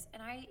it is.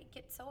 And I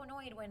get so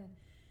annoyed when,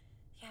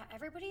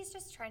 everybody's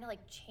just trying to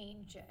like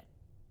change it.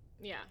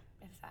 Yeah.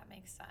 If that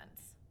makes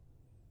sense.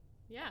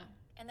 Yeah.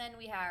 And then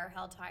we are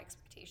held to high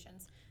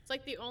expectations. It's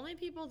like the only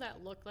people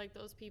that look like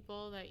those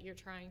people that you're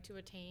trying to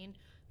attain,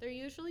 they're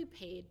usually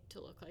paid to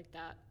look like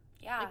that.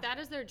 Yeah. Like, that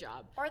is their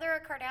job. Or they're a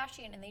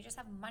Kardashian and they just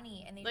have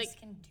money and they just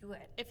can do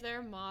it. If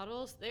they're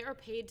models, they are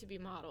paid to be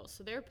models.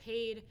 So they're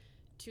paid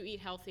to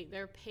eat healthy.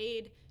 They're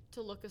paid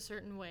to look a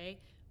certain way.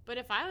 But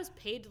if I was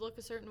paid to look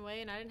a certain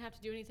way and I didn't have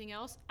to do anything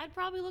else, I'd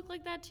probably look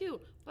like that too.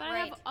 But I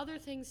have other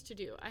things to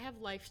do. I have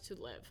life to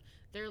live.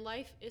 Their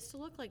life is to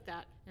look like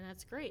that, and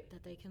that's great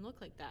that they can look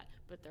like that.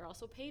 But they're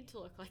also paid to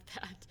look like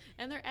that,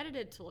 and they're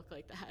edited to look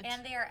like that.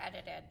 And they are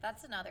edited.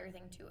 That's another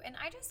thing too. And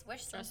I just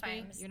wish Trust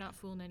sometimes... me, you're not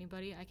fooling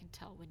anybody. I can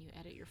tell when you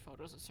edit your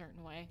photos a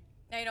certain way.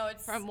 I know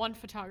it's from one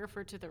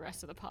photographer to the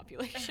rest of the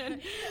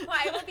population. Well,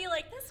 I will be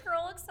like, this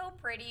girl looks so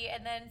pretty,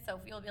 and then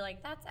Sophie will be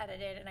like, that's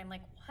edited, and I'm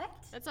like, what?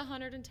 That's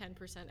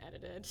 110%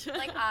 edited.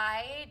 Like,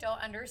 I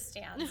don't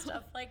understand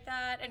stuff like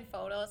that in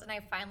photos, and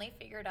I finally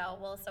figured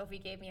out, well, Sophie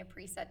gave me a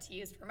preset to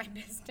use for my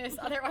business.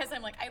 Otherwise,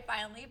 I'm like, I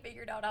finally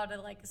figured out how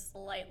to, like,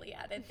 slightly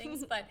edit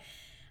things, but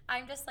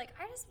I'm just like,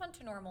 I just want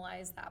to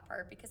normalize that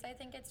part because I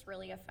think it's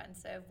really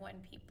offensive when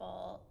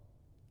people...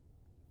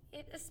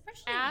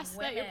 especially ask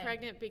women. that you're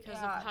pregnant because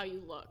of how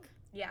you look.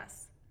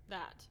 Yes.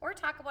 That. Or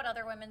talk about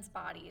other women's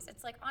bodies.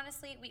 It's like,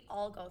 honestly, we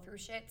all go through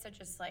shit, so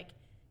just, like,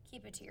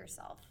 keep it to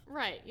yourself.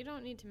 Right. You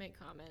don't need to make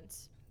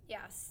comments.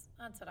 Yes,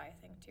 that's what I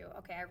think, too.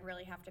 Okay, I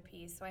really have to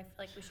pee, so I feel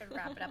like we should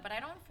wrap it up. But I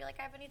don't feel like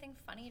I have anything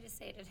funny to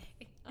say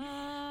today.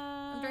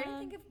 I'm trying to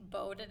think if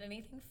Bo did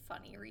anything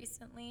funny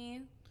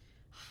recently.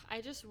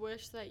 I just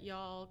wish that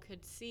y'all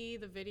could see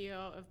the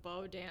video of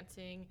Bo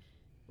dancing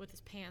with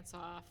his pants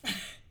off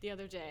the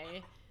other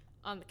day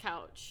on the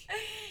couch.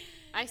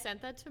 I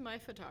sent that to my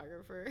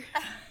photographer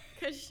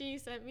because she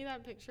sent me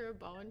that picture of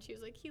Bo and she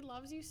was like, he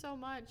loves you so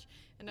much.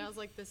 And I was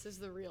like, this is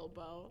the real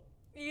Bo.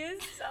 He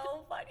is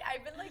so funny.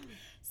 I've been like,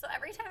 so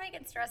every time I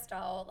get stressed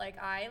out, like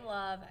I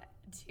love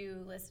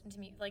to listen to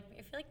music. Like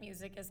I feel like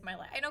music is my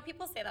life. I know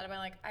people say that, but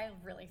like I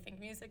really think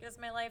music is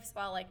my life. So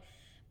I'll like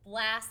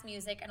blast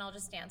music and I'll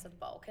just dance with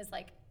Bo because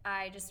like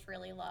I just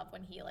really love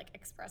when he like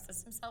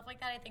expresses himself like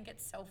that. I think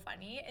it's so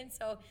funny.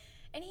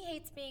 And he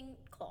hates being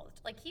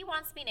clothed. Like, he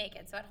wants to be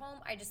naked. So at home,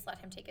 I just let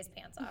him take his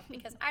pants off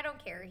because I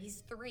don't care.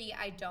 He's 3.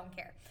 I don't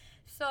care.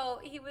 So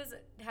he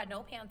had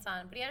no pants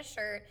on, but he had a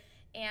shirt.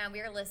 And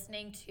we were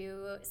listening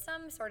to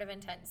some sort of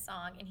intense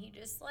song. And he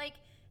just, like,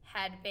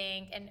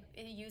 headbanged and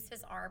used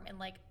his arm and,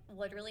 like,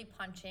 literally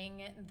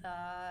punching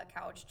the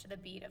couch to the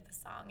beat of the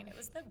song. And it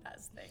was the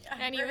best thing ever.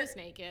 And he was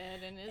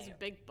naked and his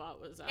big butt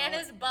was out. And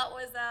his butt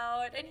was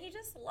out. And he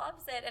just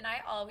loves it. And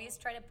I always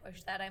try to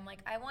push that. I'm like,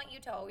 I want you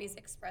to always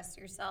express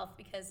yourself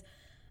because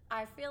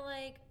I feel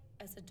like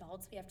as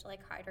adults, we have to, like,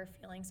 hide our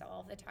feelings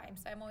all the time.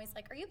 So I'm always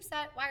like, are you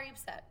upset? Why are you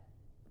upset?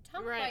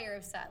 Tell me why you're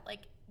upset.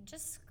 Like,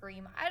 just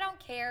scream. I don't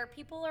care.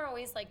 People are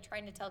always, like,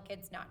 trying to tell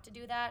kids not to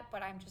do that.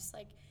 But I'm just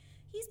like...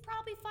 he's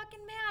probably fucking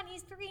mad.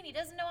 He's 3 and he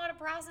doesn't know how to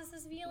process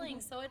his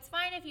feelings. So it's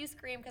fine if you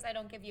scream because I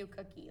don't give you a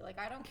cookie. Like,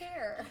 I don't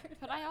care.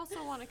 But I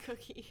also want a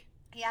cookie.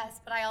 Yes,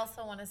 but I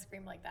also want to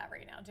scream like that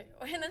right now, too.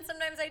 And then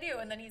sometimes I do.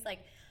 And then he's like,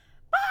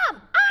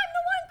 Mom, I'm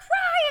the one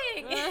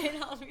crying.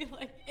 And I'll be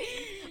like,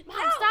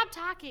 Mom, stop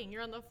talking.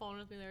 You're on the phone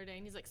with me the other day.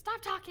 And he's like,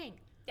 stop talking.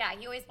 Yeah,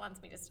 he always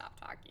wants me to stop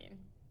talking.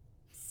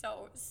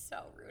 So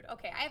rude.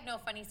 Okay, I have no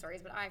funny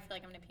stories, but I feel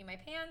like I'm going to pee my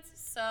pants.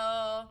 So,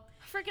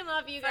 freaking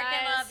love you guys.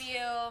 Freaking love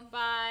you.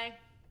 Bye.